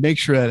time and make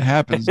sure that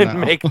happens now.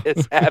 Make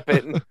this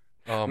happen.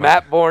 Oh my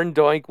Matt Bourne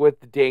Doink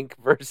with Dink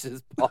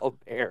versus Paul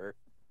Bearer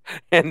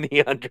and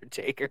The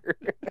Undertaker.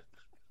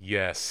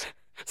 Yes.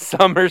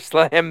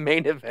 SummerSlam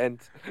main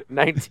event,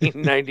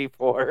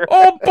 1994.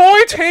 Oh boy,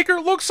 Taker,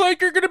 looks like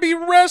you're gonna be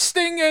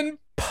resting in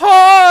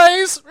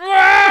pies.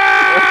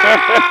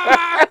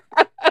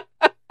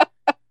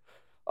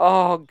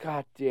 Oh,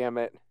 God damn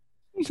it.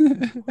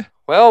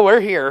 Well, we're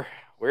here.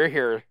 We're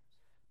here.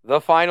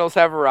 The finals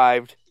have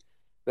arrived.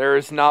 There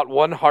is not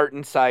one heart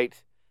in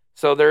sight,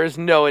 so there is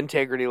no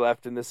integrity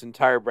left in this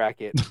entire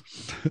bracket.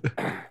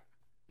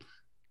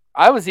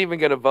 I was even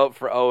going to vote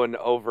for Owen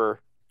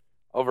over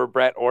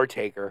Brett or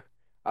Taker.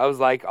 I was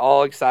like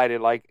all excited,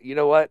 like, you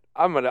know what?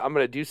 I'm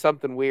gonna do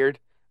something weird,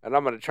 and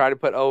I'm gonna try to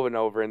put Owen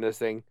over in this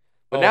thing.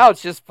 But now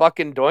it's just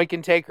fucking Doink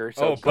and Taker.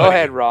 So go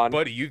ahead, Ron.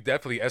 Buddy, you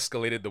definitely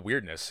escalated the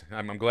weirdness.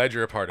 I'm glad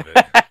you're a part of it.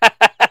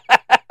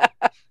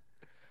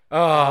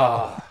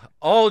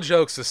 All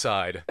jokes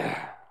aside,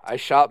 I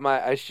shot my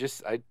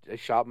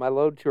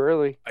load too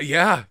early.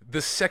 Yeah,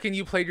 the second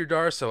you played your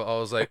Darsow, I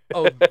was like,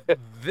 oh,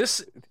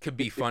 this could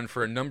be fun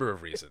for a number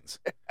of reasons.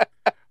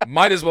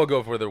 Might as well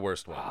go for the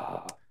worst one.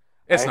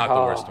 It's not the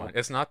worst one.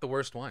 It's not the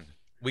worst one.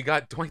 We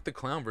got Doink the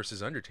Clown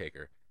versus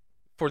Undertaker.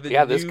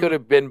 This could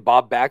have been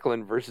Bob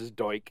Backlund versus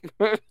Doink.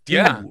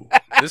 Yeah.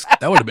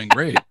 That would have been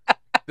great.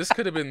 This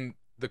could have been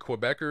the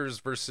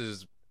Quebecers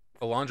versus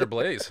Alondra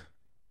Blaze.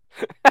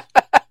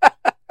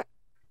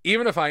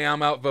 Even if I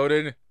am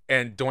outvoted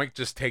and Doink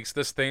just takes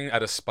this thing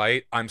out of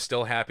spite, I'm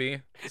still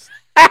happy.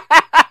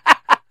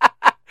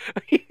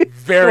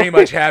 Very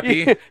much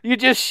happy. You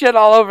just shit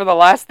all over the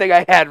last thing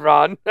I had,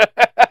 Ron.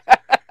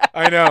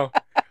 I know.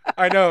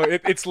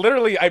 It's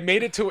literally, I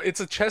made it to, it's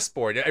a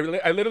chessboard. I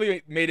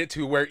literally made it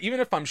to where even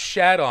if I'm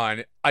shat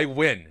on, I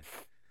win.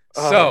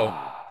 So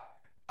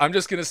I'm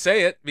just going to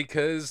say it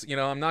because,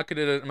 I'm not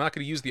going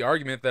to use the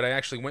argument that I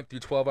actually went through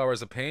 12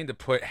 hours of pain to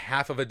put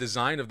half of a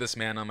design of this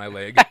man on my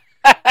leg.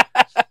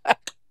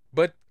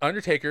 But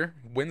Undertaker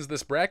wins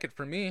this bracket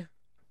for me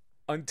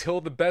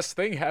until the best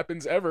thing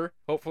happens ever,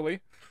 hopefully.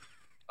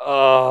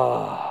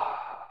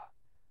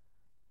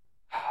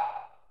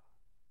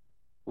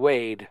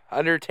 Wade,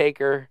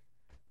 Undertaker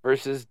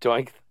versus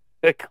Doink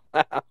the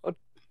Clown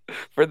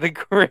for the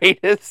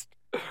greatest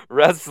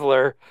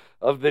wrestler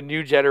of the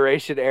new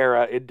generation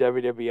era in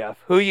WWF.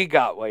 Who you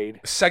got,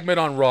 Wade? Segment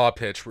on Raw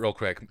pitch, real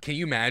quick. Can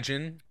you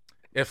imagine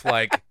if,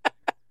 like,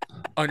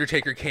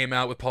 Undertaker came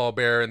out with Paul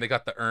Bearer and they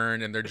got the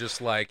urn and they're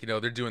just like, you know,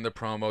 they're doing the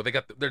promo.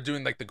 They're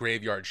doing like the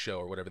graveyard show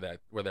or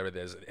whatever it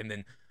is. And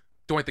then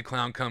Doink the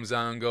Clown comes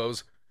out and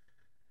goes,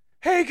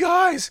 "Hey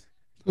guys,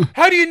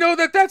 how do you know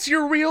that that's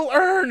your real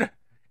urn?"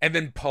 And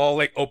then Paul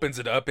like opens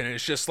it up and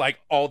it's just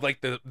like all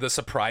like the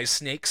surprise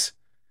snakes.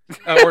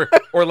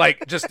 Or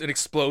like just an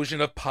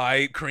explosion of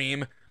pie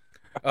cream.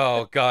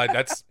 Oh God,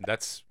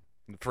 that's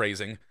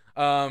phrasing.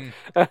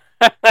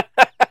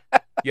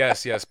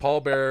 Yes,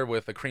 Paul Bearer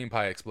with a cream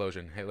pie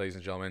explosion. Hey, ladies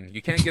and gentlemen,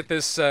 you can't get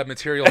this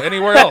material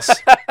anywhere else.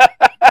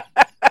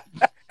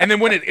 And then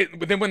when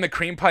when the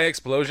cream pie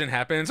explosion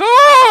happens,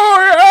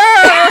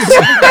 oh yes!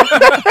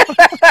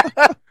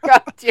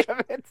 God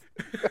damn it!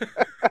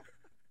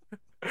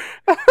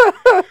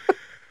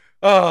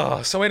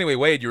 Oh, so anyway,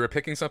 Wade, you were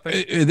picking something?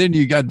 And then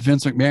you got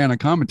Vince McMahon on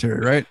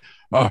commentary, right?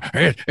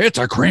 It's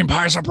a cream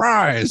pie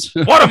surprise.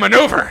 What a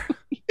maneuver!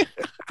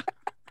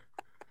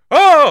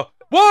 Oh,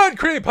 1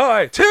 cream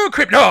pie, 2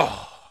 cream. No.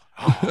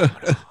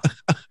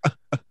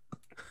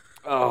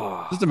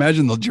 Oh. Just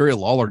imagine the Jerry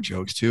Lawler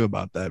jokes too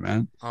about that,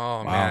 man.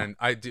 Oh wow. Man,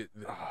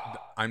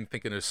 I'm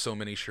thinking of so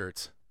many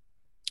shirts.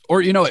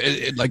 Or you know,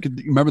 like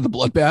remember the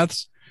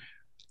bloodbaths?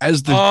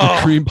 As the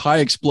cream pie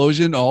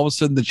explosion, all of a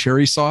sudden the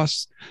cherry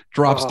sauce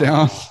drops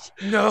down.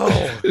 No.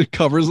 It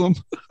covers them.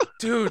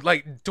 Dude,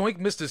 like Doink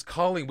missed his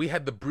calling. We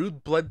had the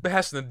brewed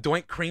bloodbaths and the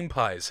Doink cream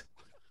pies.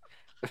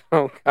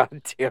 Oh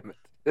God damn it!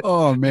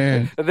 Oh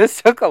man,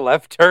 this took a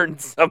left turn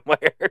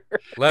somewhere.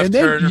 Left and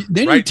then, turn.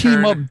 Then right you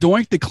team turn. up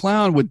Doink the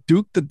Clown with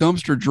Duke the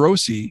Dumpster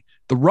Drosy,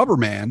 the Rubber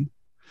Man,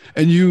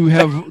 and you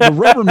have the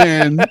Rubber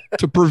Man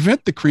to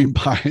prevent the cream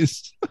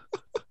pies.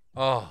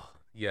 Oh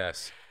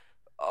yes.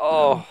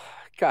 Oh.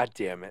 God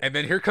damn it! And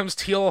then here comes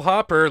Teal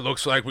Hopper.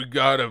 Looks like we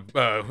got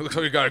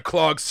a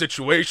clogged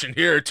situation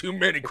here. Too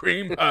many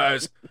cream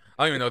pies.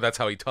 I don't even know that's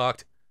how he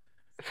talked.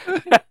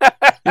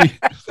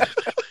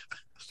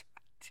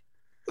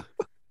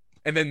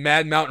 And then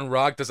Mad Mountain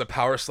Rock does a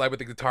power slide with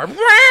the guitar.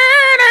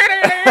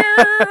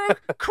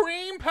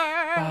 Cream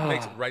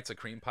pie. Writes a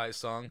cream pie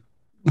song.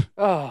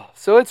 Oh,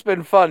 so it's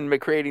been fun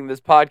creating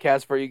this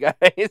podcast for you guys.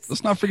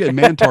 Let's not forget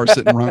Mantar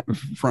sitting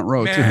front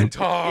row too.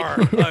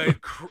 Mantar,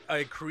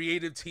 a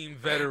creative team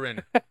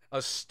veteran,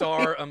 a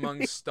star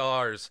among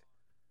stars.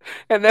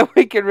 And then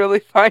we can really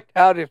find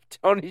out if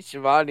Tony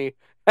Schiavone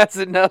has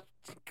enough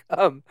to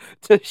come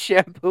to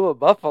shampoo a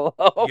buffalo.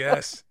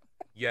 Yes,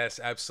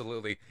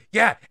 absolutely.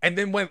 Yeah, and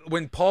then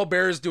when Paul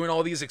Bear is doing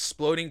all these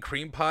exploding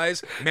cream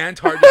pies,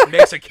 Mantar just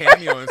makes a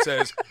cameo and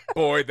says,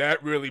 "Boy,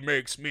 that really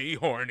makes me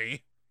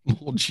horny."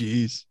 Oh,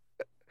 jeez.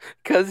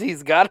 Because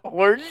he's got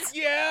horns?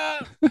 Yeah.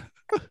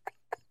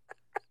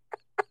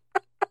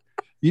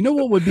 You know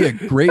what would be a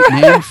great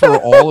name for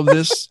all of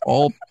this,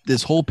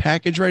 this whole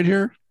package right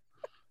here?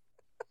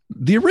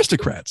 The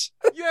Aristocrats.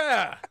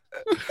 Yeah.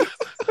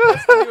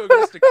 That's the new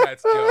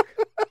Aristocrats joke.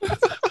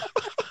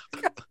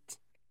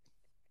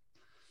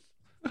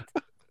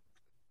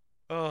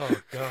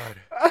 Oh, God.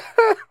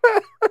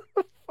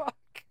 Fuck.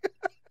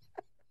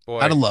 Boy.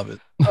 I'd love it.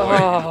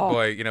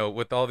 Boy, you know,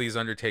 with all these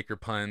Undertaker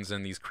puns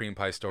and these cream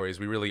pie stories,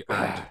 we really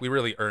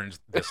earned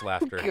this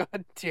laughter.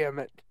 God damn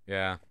it.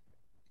 Yeah.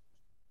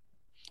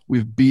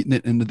 We've beaten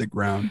it into the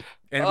ground.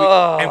 And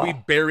we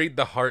buried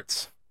the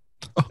hearts.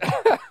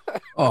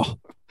 Oh,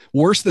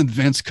 worse than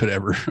Vince could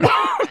ever.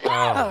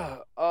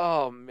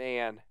 Oh,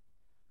 man.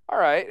 All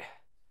right.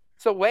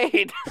 So,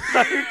 Wade,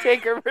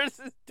 Undertaker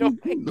versus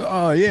Doink.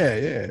 Oh,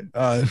 yeah.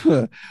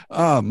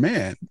 Oh,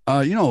 man.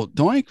 You know,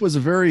 Doink was a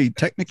very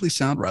technically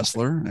sound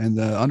wrestler, and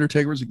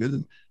Undertaker was a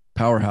good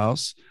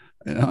powerhouse.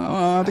 And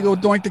I have to go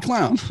with Doink the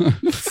Clown.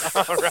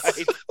 All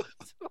right.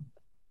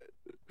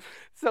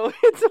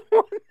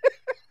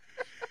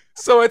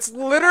 So it's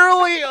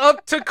literally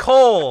up to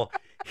Cole.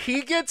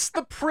 He gets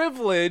the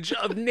privilege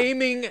of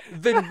naming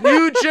the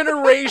new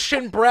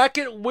generation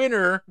bracket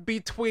winner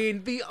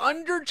between The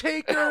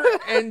Undertaker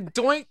and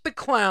Doink the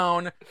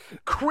Clown.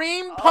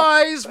 Cream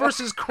pies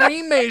versus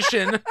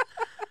cremation.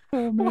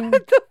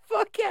 What the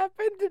fuck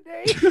happened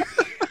today?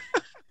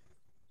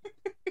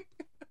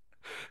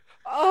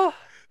 Oh.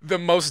 The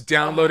most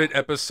downloaded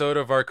episode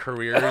of our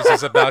careers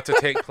is about to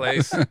take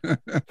place.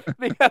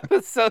 The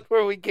episode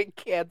where we get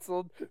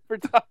canceled for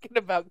talking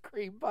about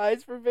cream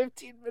pies for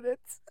 15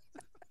 minutes.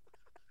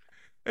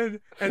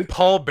 And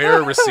Paul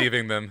Bear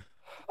receiving them.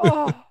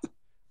 Oh,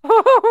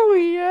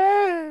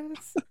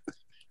 yes.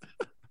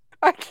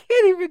 I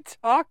can't even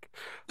talk.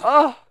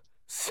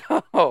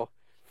 So,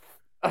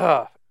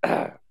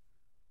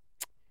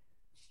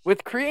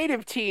 with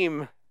creative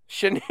team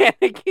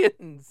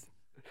shenanigans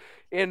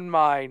in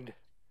mind,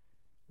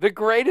 the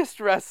greatest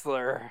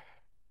wrestler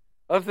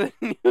of the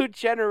new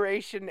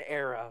generation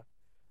era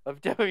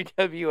of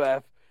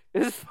WWF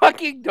is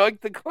fucking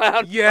Doink the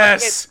Clown.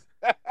 Yes.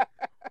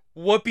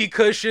 Whoopee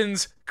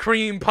cushions,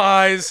 cream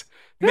pies,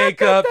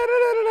 makeup.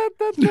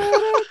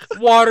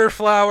 water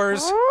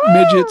flowers,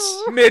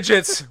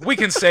 Midgets. We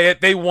can say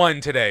it. They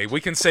won today.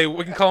 We can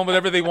call them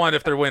whatever they want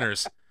if they're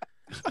winners.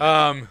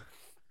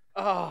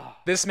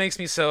 This makes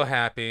me so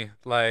happy.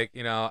 Like,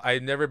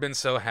 I've never been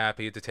so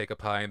happy to take a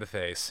pie in the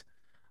face.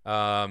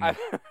 I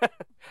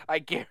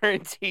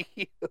guarantee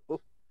you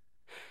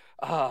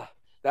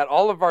that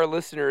all of our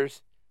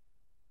listeners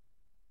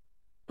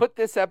put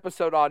this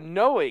episode on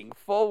knowing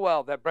full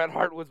well that Bret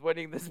Hart was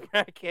winning this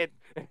bracket,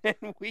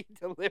 and we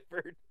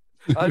delivered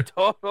a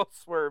total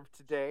swerve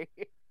today.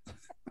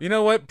 You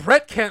know what?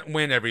 Bret can't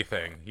win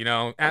everything.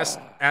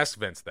 Ask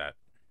Vince that.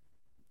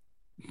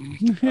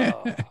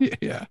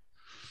 Yeah.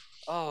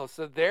 Oh,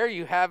 so there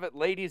you have it,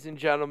 ladies and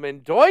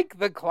gentlemen. Doink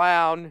the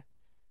Clown,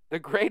 the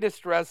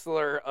greatest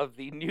wrestler of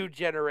the new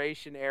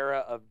generation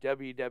era of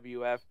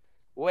WWF.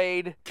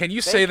 Wade, can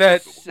you say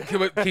that?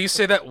 Can you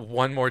say that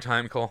one more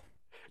time, Cole?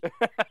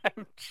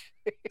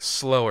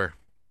 Slower.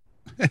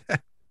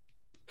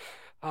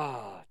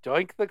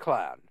 Doink the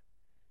Clown,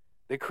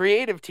 the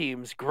creative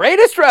team's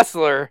greatest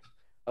wrestler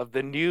of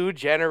the new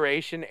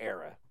generation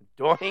era.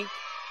 Doink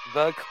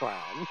the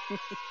Clown.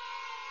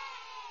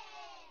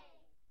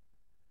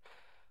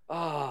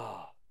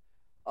 Oh,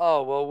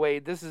 well,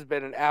 Wade, this has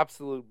been an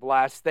absolute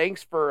blast.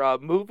 Thanks for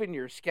moving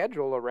your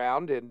schedule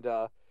around and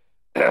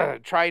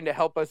trying to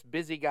help us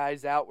busy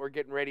guys out. We're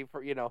getting ready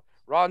for,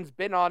 Ron's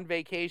been on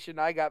vacation.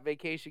 I got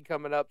vacation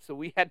coming up, so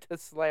we had to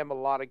slam a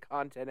lot of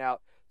content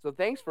out. So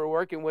thanks for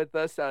working with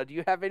us. Do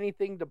you have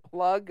anything to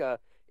plug?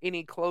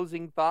 Any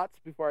closing thoughts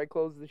before I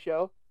close the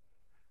show?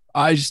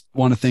 I just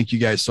want to thank you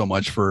guys so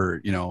much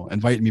for,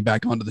 inviting me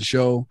back onto the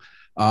show.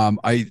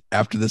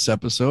 After this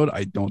episode,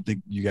 I don't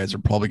think you guys are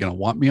probably going to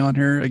want me on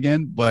here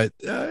again, but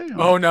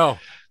oh no.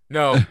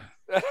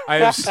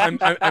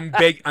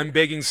 I'm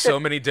begging so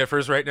many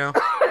differs right now.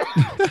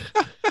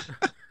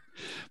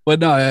 But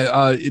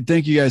no,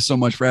 thank you guys so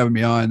much for having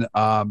me on.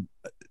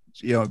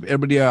 If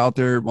everybody out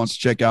there wants to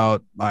check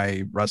out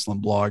my wrestling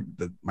blog,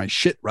 my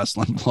shit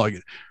wrestling blog,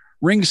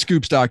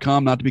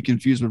 ringscoops.com, not to be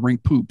confused with Ring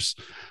Poops.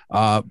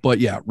 But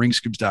yeah,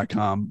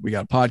 ringscoops.com. We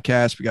got a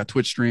podcast, we got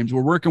Twitch streams.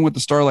 We're working with the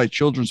Starlight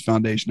Children's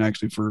Foundation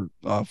actually for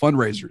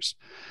fundraisers.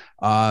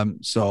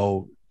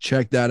 So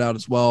check that out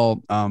as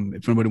well.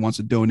 If anybody wants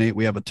to donate,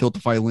 we have a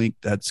Tiltify link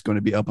that's going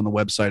to be up on the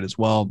website as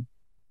well.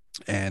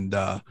 And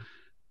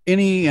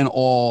any and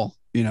all,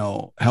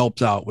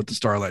 helps out with the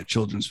Starlight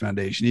Children's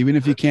Foundation. Even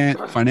if you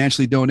can't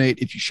financially donate,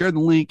 if you share the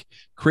link,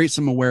 create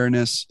some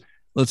awareness,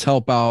 let's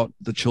help out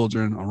the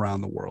children around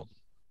the world.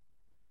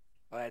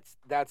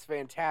 That's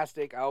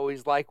fantastic. I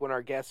always like when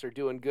our guests are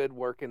doing good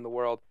work in the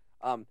world.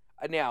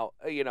 Now,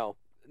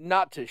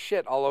 not to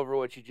shit all over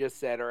what you just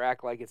said or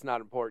act like it's not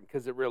important,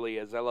 because it really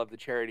is. I love the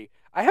charity.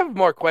 I have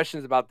more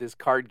questions about this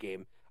card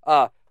game.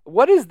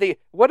 What is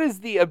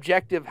the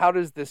objective? How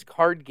does this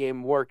card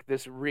game work?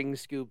 This Ring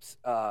Scoops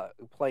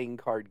playing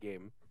card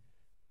game.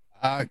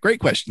 Great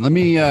question. Let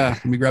me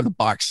grab the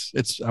box.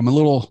 I'm a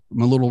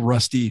little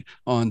rusty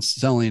on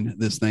selling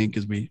this thing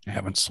because we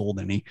haven't sold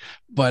any.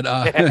 But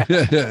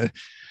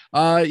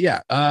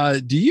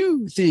do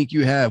you think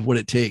you have what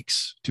it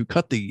takes to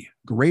cut the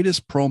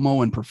greatest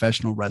promo in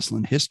professional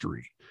wrestling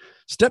history?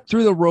 Step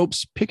through the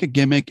ropes, pick a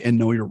gimmick, and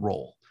know your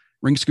role.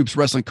 Ring Scoops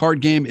Wrestling Card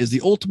Game is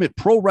the ultimate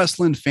pro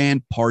wrestling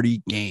fan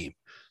party game.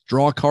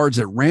 Draw cards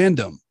at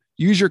random.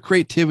 Use your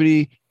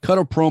creativity, cut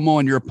a promo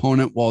on your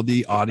opponent while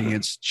the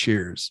audience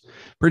cheers.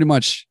 Pretty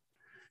much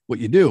what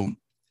you do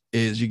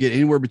is you get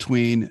anywhere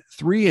between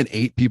 3 and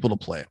 8 people to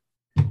play.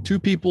 2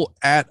 people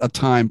at a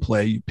time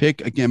play. You pick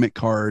a gimmick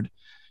card,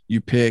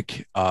 you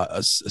pick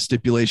a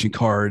stipulation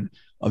card,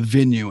 a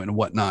venue and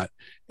whatnot.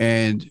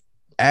 And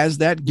as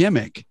that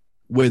gimmick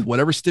with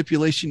whatever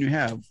stipulation you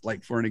have,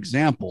 like for an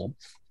example,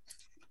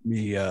 let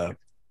me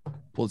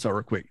pull this out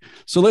real quick.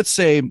 So let's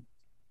say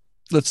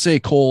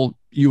Cole,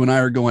 you and I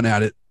are going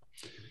at it.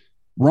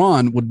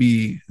 Ron would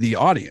be the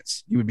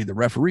audience. You would be the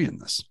referee in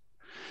this.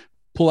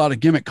 Pull out a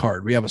gimmick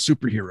card. We have a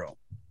superhero.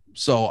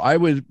 So I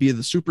would be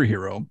the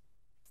superhero.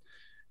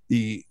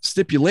 The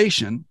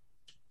stipulation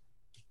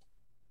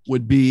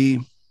would be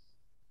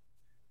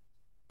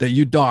that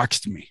you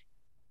doxed me.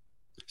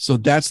 So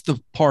that's the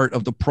part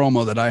of the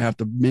promo that I have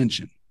to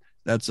mention.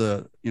 That's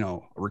a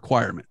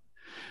requirement.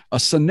 A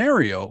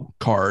scenario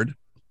card,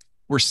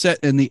 we're set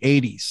in the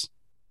 80s.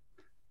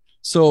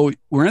 So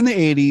we're in the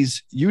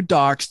 80s, you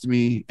doxed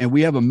me, and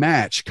we have a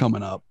match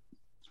coming up.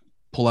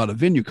 Pull out a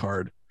venue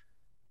card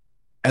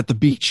at the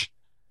beach.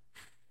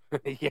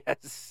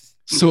 Yes.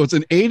 So it's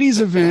an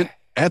 80s event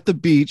at the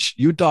beach.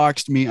 You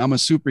doxed me. I'm a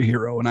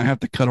superhero, and I have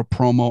to cut a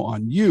promo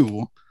on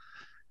you.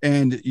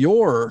 And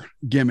your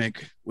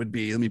gimmick would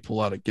be, let me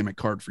pull out a gimmick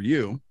card for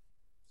you.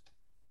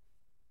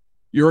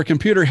 You're a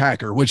computer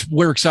hacker, which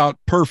works out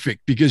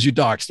perfect because you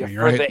doxed me,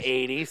 right? For the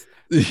 80s.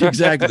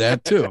 Exactly,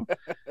 that too.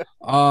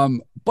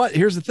 But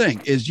here's the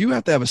thing is you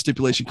have to have a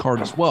stipulation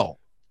card as well,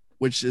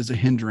 which is a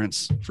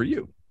hindrance for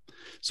you.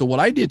 So what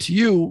I did to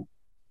you,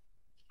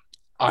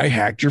 I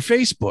hacked your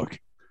Facebook,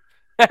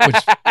 which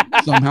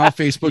somehow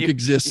Facebook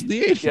exists in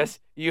the 80s. Yes,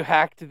 you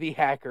hacked the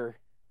hacker.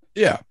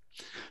 Yeah.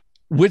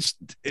 which,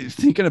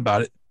 thinking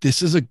about it,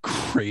 this is a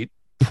great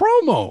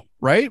promo,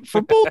 right?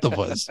 For both of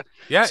us.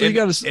 Yeah, so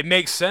it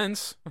makes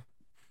sense.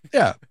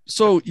 Yeah.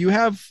 So you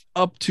have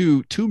up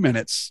to 2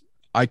 minutes.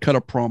 I cut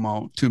a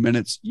promo, 2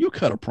 minutes, you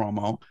cut a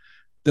promo.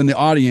 Then the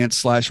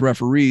audience /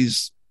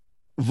 referees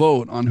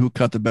vote on who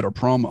cut the better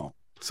promo.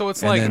 So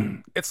it's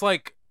And it's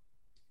like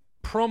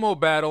promo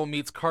battle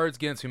meets Cards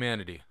Against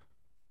Humanity.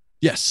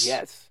 Yes.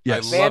 I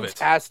love it.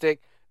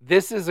 Fantastic.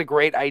 This is a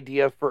great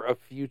idea for a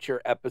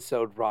future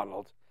episode,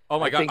 Ronald. Oh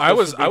my God. think I this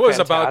was would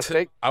be about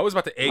fantastic.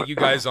 to egg you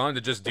guys on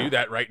to just do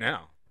that right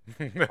now.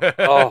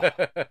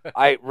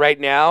 Right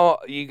now,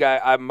 you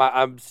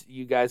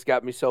guys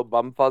got me so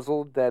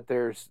bumfuzzled that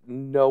there's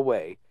no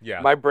way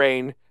my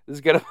brain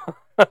is gonna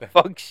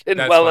function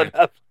well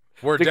enough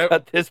to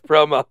cut this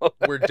promo.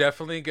 We're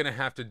definitely gonna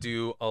have to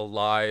do a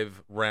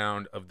live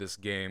round of this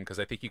game because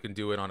I think you can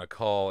do it on a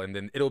call, and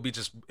then it'll be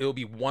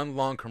one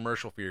long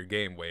commercial for your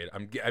game, Wade.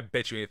 I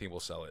bet you anything will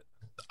sell it.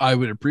 I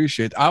would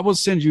appreciate. I will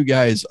send you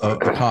guys a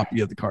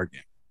copy of the card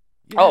game.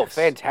 Yes. Oh,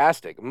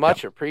 fantastic!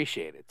 Much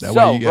appreciated. That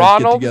way you guys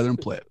Ronald, get together and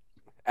play it.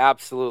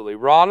 Absolutely,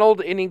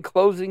 Ronald. Any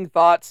closing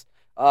thoughts?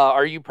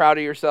 Are you proud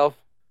of yourself?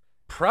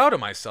 Proud of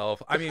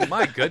myself. I mean,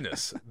 my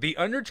goodness, The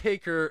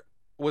Undertaker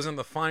was in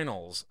the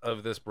finals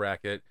of this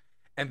bracket,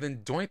 and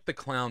then Doink the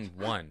Clown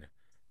won.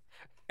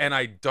 And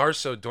I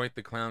Darsow Doink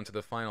the Clown to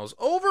the finals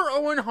over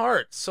Owen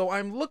Hart. So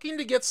I'm looking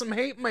to get some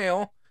hate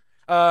mail.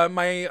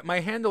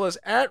 My handle is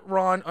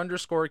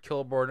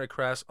 @Ron_Kilborn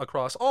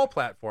across all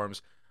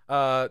platforms.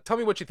 Tell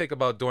me what you think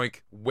about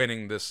Doink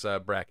winning this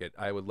bracket.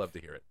 I would love to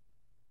hear it.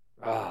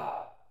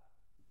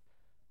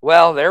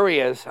 Well, there he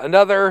is.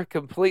 Another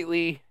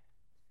completely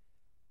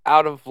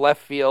out of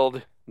left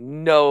field,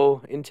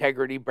 no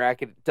integrity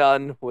bracket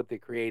done with the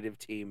creative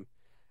team.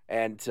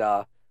 And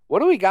what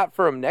do we got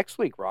for him next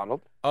week,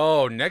 Ronald?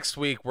 Oh, next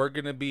week we're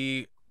going to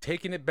be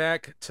taking it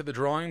back to the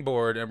drawing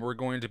board, and we're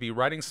going to be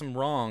righting some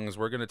wrongs.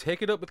 We're going to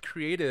take it up with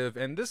creative,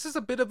 and this is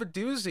a bit of a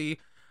doozy.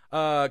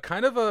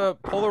 Kind of a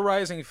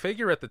polarizing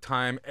figure at the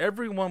time.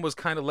 Everyone was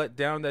kind of let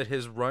down that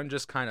his run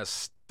just kind of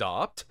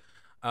stopped.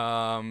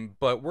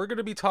 But we're going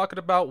to be talking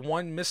about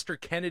one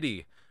Mr.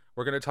 Kennedy.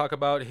 We're going to talk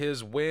about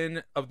his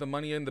win of the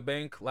Money in the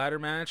Bank ladder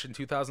match in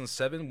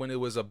 2007 when it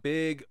was a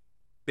big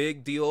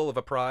deal of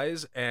a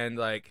prize, and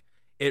like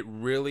it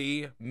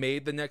really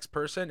made the next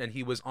person, and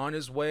he was on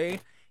his way.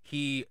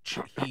 He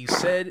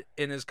said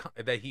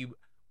that he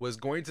was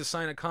going to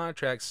sign a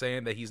contract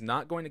saying that he's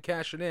not going to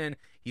cash it in.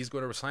 He's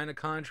going to sign a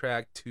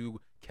contract to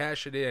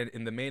cash it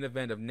in the main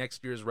event of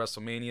next year's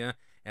WrestleMania.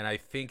 And I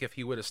think if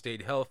he would have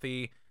stayed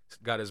healthy,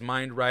 got his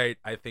mind right,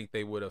 I think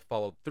they would have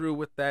followed through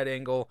with that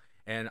angle.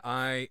 And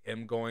I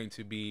am going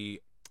to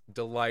be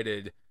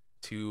delighted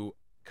to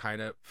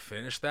kind of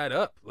finish that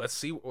up. Let's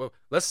see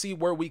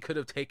where we could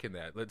have taken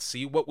that. Let's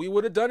see what we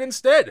would have done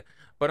instead.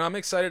 But I'm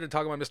excited to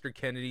talk about Mr.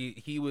 Kennedy.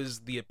 He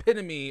was the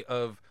epitome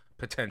of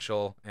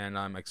potential, and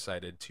I'm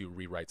excited to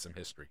rewrite some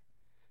history.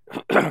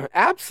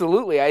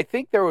 Absolutely. I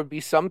think there would be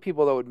some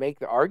people that would make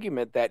the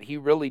argument that he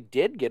really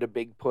did get a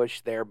big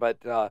push there, but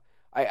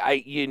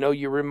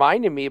you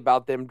reminded me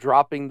about them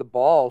dropping the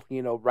ball,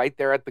 right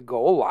there at the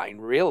goal line,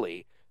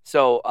 really.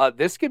 So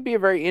this could be a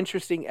very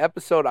interesting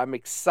episode. I'm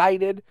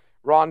excited.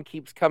 Ron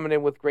keeps coming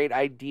in with great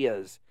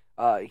ideas.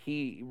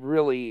 He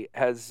really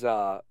has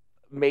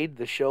made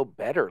the show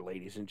better,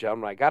 ladies and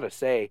gentlemen, I gotta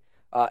say.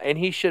 And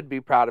he should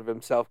be proud of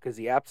himself because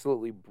he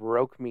absolutely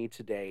broke me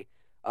today.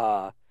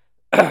 I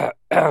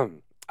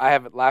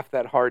haven't laughed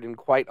that hard in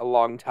quite a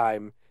long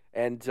time.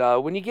 And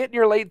when you get in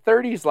your late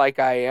 30s like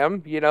I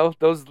am,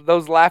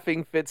 those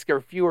laughing fits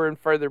are fewer and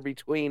further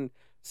between.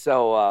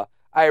 So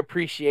I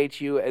appreciate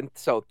you. And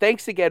so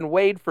thanks again,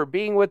 Wade, for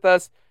being with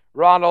us.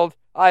 Ronald,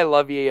 I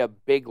love you, you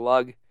big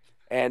lug.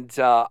 And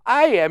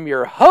I am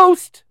your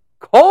host,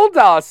 Cole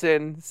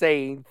Dawson,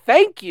 saying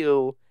thank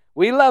you.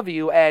 We love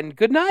you, and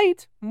good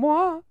night.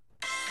 Mwah.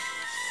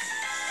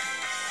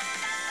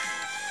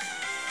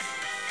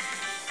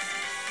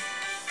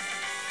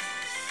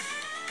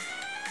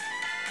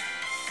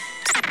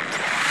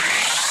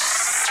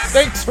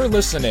 Thanks for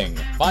listening.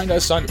 Find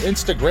us on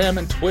Instagram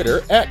and Twitter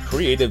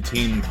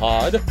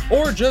 @CreativeTeamPod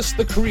or just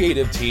The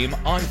Creative Team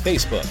on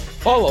Facebook.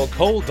 Follow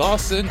Cole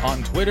Dawson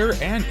on Twitter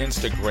and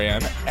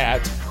Instagram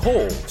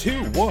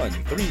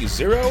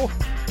 @Cole2130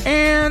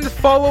 and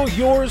follow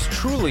yours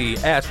truly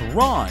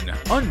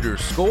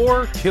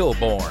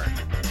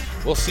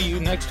 @Ron_Kilborn. We'll see you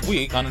next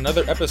week on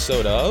another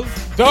episode of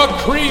The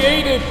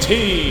Creative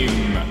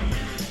Team.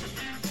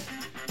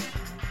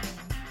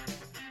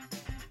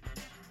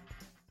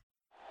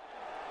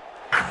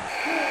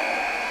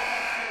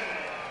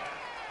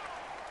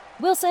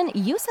 Wilson,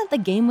 you sent the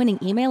game-winning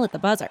email at the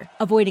buzzer,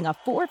 avoiding a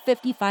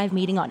 4:55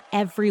 meeting on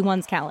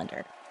everyone's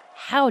calendar.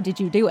 How did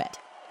you do it?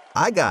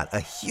 I got a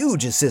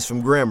huge assist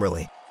from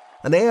Grammarly,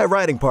 an AI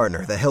writing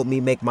partner that helped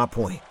me make my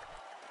point.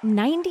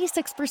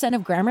 96%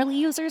 of Grammarly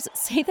users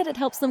say that it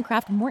helps them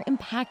craft more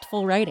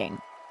impactful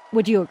writing.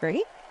 Would you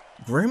agree?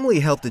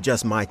 Grammarly helped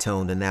adjust my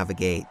tone to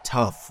navigate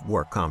tough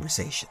work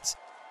conversations.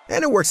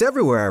 And it works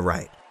everywhere I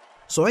write.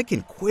 so I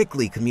can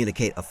quickly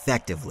communicate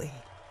effectively.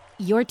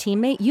 Your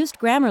teammate used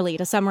Grammarly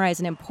to summarize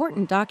an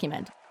important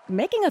document,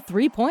 making a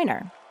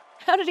 3-pointer.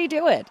 How did he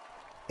do it?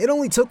 It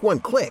only took one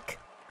click.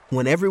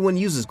 When everyone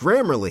uses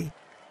Grammarly,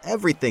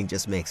 everything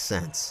just makes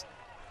sense.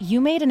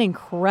 You made an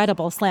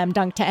incredible slam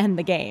dunk to end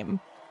the game.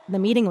 The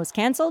meeting was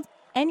canceled,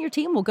 and your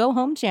team will go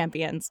home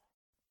champions.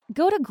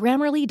 Go to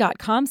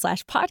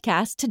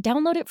Grammarly.com/podcast to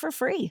download it for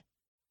free.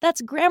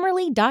 That's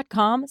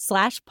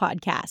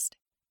Grammarly.com/podcast.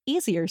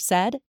 Easier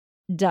said,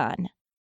 done.